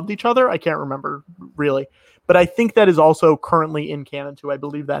maybe loved each other. I can't remember really. But I think that is also currently in canon too. I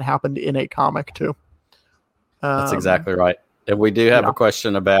believe that happened in a comic too. That's exactly right. And we do have a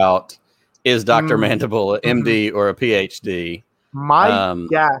question about, is Dr. Mandible an MD or a PhD? My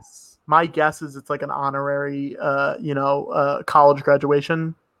guess is it's like an honorary, college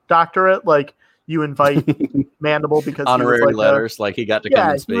graduation doctorate. Like you invite Mandible because honorary letters, like he got to come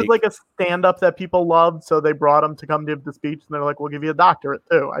and speak. He was like a stand-up that people loved, so they brought him to come give the speech, and they're like, "We'll give you a doctorate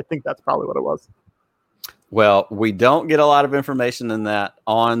too." I think that's probably what it was. Well, we don't get a lot of information in that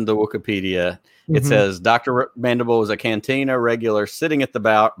on the Wikipedia. It says Dr. Mandible was a cantina regular sitting at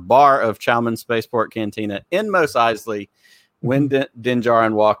the bar of Chowman Spaceport Cantina in Mos Eisley when Din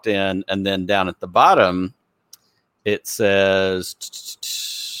Djarin walked in. And then down at the bottom, it says,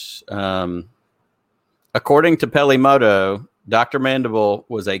 according to Pelimoto, Dr. Mandible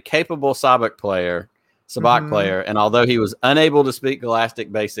was a capable sabacc player. And although he was unable to speak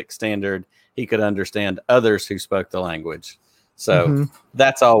Galactic Basic Standard, he could understand others who spoke the language. So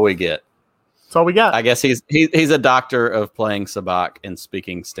that's all we get. That's all we got. I guess he's a doctor of playing sabacc and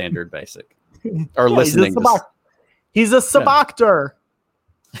speaking Standard Basic, or listening. He's a sabactor.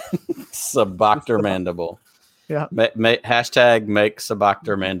 Sabactor Mandible. Yeah. Hashtag make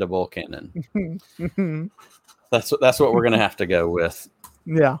Sabactor Mandible canon. That's what we're gonna have to go with.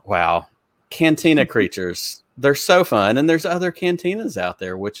 Yeah. Wow. Cantina creatures. They're so fun, and there's other cantinas out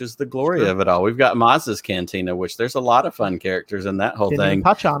there, which is the glory of it all. We've got Maz's Cantina, which there's a lot of fun characters in that whole thing.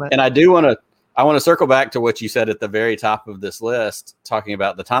 Touch on it. And I want to circle back to what you said at the very top of this list, talking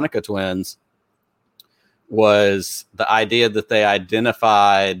about the Tanaka twins, was the idea that they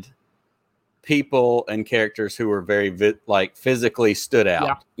identified people and characters who were very physically stood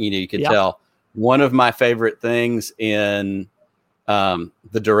out. Yeah. You could tell. One of my favorite things in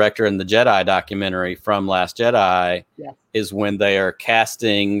the director and the Jedi documentary from Last Jedi is when they are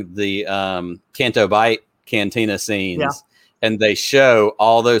casting the Canto Bight cantina scenes and they show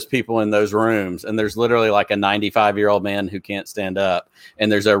all those people in those rooms, and there's literally like a 95-year-old man who can't stand up,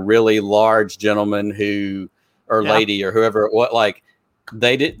 and there's a really large gentleman or lady or whoever it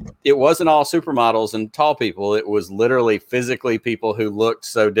wasn't all supermodels and tall people. It was literally physically people who looked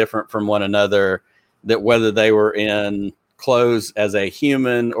so different from one another that whether they were in clothes as a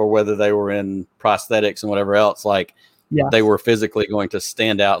human or whether they were in prosthetics and whatever else, they were physically going to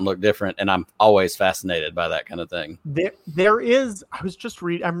stand out and look different. And I'm always fascinated by that kind of thing.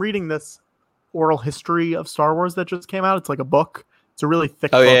 I'm reading this oral history of Star Wars that just came out. It's like a book. It's a really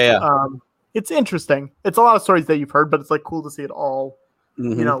thick book. Yeah. It's interesting. It's a lot of stories that you've heard, but it's like cool to see it all,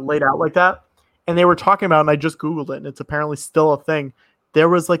 laid out like that. And they were talking about, and I just Googled it, and it's apparently still a thing. There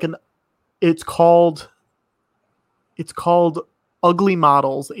was it's called Ugly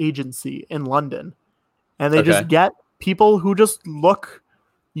Models Agency in London. And they just get people who just look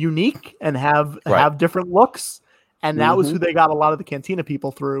unique and have different looks. And that was who they got a lot of the Cantina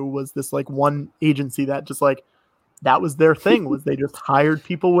people through, was this one agency that just that was their thing, was they just hired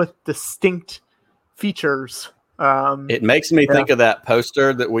people with distinct features. It makes me think of that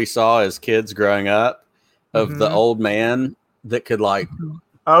poster that we saw as kids growing up of the old man that could yes.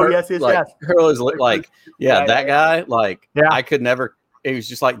 Hurl his that guy. I could never. It was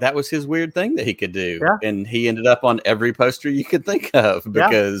just that was his weird thing that he could do, and he ended up on every poster you could think of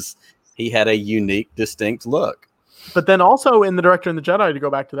because he had a unique, distinct look. But then also in The Director and the Jedi, to go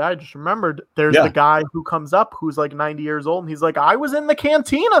back to that, I just remembered there's the guy who comes up who's like 90 years old, and he's like, I was in the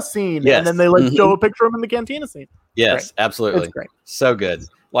cantina scene. Yes. And then they like show a picture of him in the cantina scene. Yes, great. Absolutely. It's great. So good.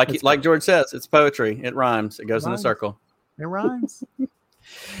 Like George says, it's poetry. It rhymes. It goes in a circle. It rhymes.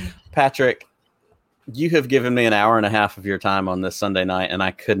 Patrick, you have given me an hour and a half of your time on this Sunday night, and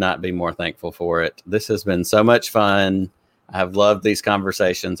I could not be more thankful for it. This has been so much fun. I have loved these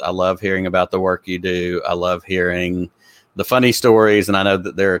conversations. I love hearing about the work you do. I love hearing the funny stories, and I know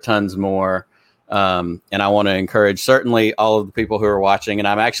that there are tons more. And I want to encourage certainly all of the people who are watching, and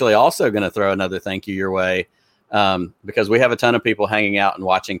I'm actually also going to throw another thank you your way, because we have a ton of people hanging out and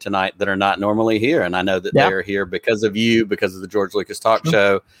watching tonight that are not normally here. And I know that they're here because of you, because of the George Lucas Talk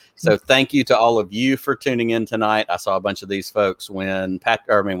Show. So thank you to all of you for tuning in tonight. I saw a bunch of these folks when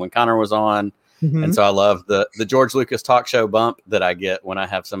Connor was on. And so I love the George Lucas Talk Show bump that I get when I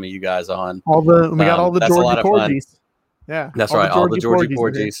have some of you guys on. We got all the Georgie Porgies. Yeah, that's right. All the Georgie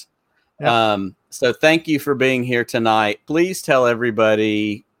Porgies. So thank you for being here tonight. Please tell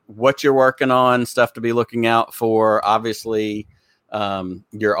everybody what you're working on, stuff to be looking out for. Obviously,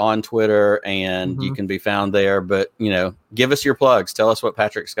 you're on Twitter and you can be found there, but give us your plugs. Tell us what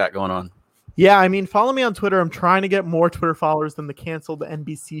Patrick's got going on. Yeah, I mean, follow me on Twitter. I'm trying to get more Twitter followers than the canceled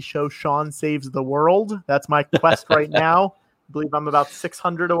NBC show Sean Saves the World. That's my quest right now. I believe I'm about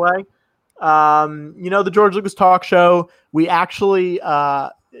 600 away. The George Lucas Talk Show, we actually,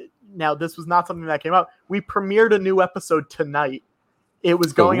 now this was not something that came out. We premiered a new episode tonight. It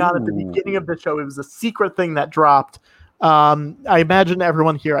was going on at the beginning of the show. It was a secret thing that dropped. I imagine I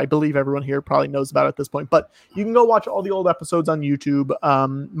believe everyone here probably knows about it at this point, but you can go watch all the old episodes on YouTube.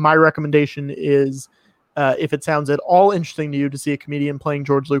 My recommendation is, if it sounds at all interesting to you to see a comedian playing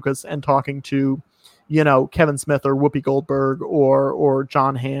George Lucas and talking to, Kevin Smith or Whoopi Goldberg or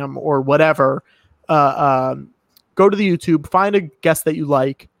John Hamm or whatever, go to the YouTube, find a guest that you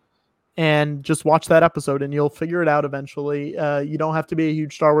like, and just watch that episode and you'll figure it out eventually. You don't have to be a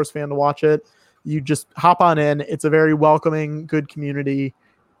huge Star Wars fan to watch it. You just hop on in. It's a very welcoming, good community,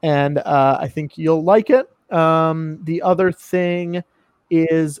 and I think you'll like it. The other thing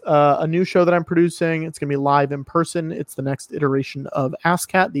is a new show that I'm producing. It's going to be live in person. It's the next iteration of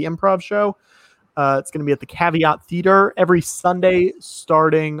ASCAT, the improv show. It's going to be at the Caveat Theater every Sunday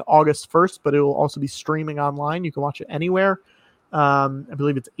starting August 1st, but it will also be streaming online. You can watch it anywhere. I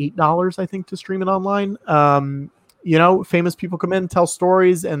believe it's $8, I think, to stream it online. Famous people come in, tell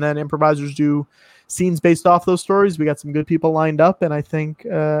stories, and then improvisers do scenes based off those stories. We got some good people lined up, and I think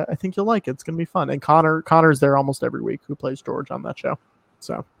you'll like it. It's going to be fun. And Connor's there almost every week, who plays George on that show.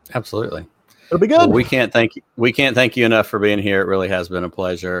 So absolutely, it'll be good. Well, we can't thank you enough for being here. It really has been a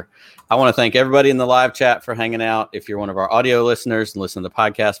pleasure. I want to thank everybody in the live chat for hanging out. If you're one of our audio listeners and listen to the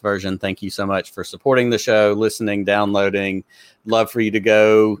podcast version, thank you so much for supporting the show, listening, downloading. Love for you to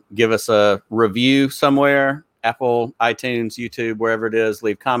go give us a review somewhere. Apple, iTunes, YouTube, wherever it is,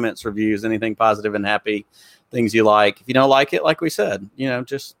 leave comments, reviews, anything positive and happy, things you like. If you don't like it, like we said,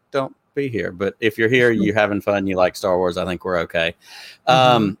 just don't be here. But if you're here, you're having fun, you like Star Wars, I think we're okay.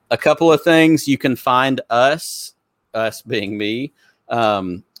 A couple of things. You can find us being me,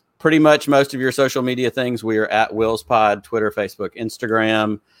 pretty much most of your social media things. We are at Will's Pod, Twitter, Facebook,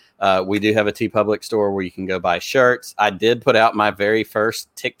 Instagram. We do have a TeePublic store where you can go buy shirts. I did put out my very first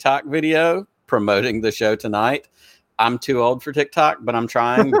TikTok video promoting the show tonight. I'm too old for TikTok, but I'm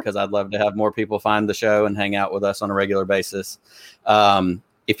trying because I'd love to have more people find the show and hang out with us on a regular basis.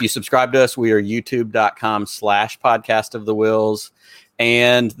 If you subscribe to us, we are youtube.com/podcast of the Wills.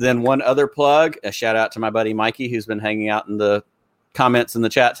 And then one other plug, a shout out to my buddy Mikey, who's been hanging out in the comments in the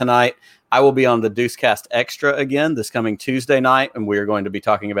chat tonight. I will be on the Deucecast Extra again this coming Tuesday night, and we are going to be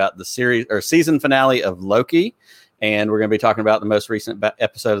talking about the season finale of Loki. And we're going to be talking about the most recent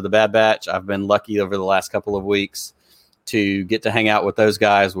episode of The Bad Batch. I've been lucky over the last couple of weeks to get to hang out with those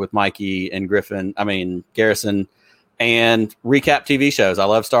guys, with Mikey and Garrison, and recap TV shows. I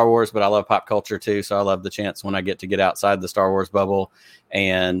love Star Wars, but I love pop culture too. So I love the chance when I get to get outside the Star Wars bubble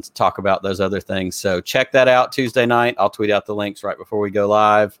and talk about those other things. So check that out Tuesday night. I'll tweet out the links right before we go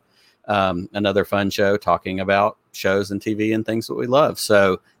live. Another fun show talking about shows and TV and things that we love.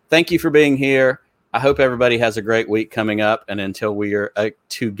 So thank you for being here. I hope everybody has a great week coming up. And until we are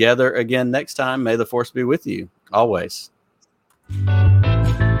together again next time, may the Force be with you always.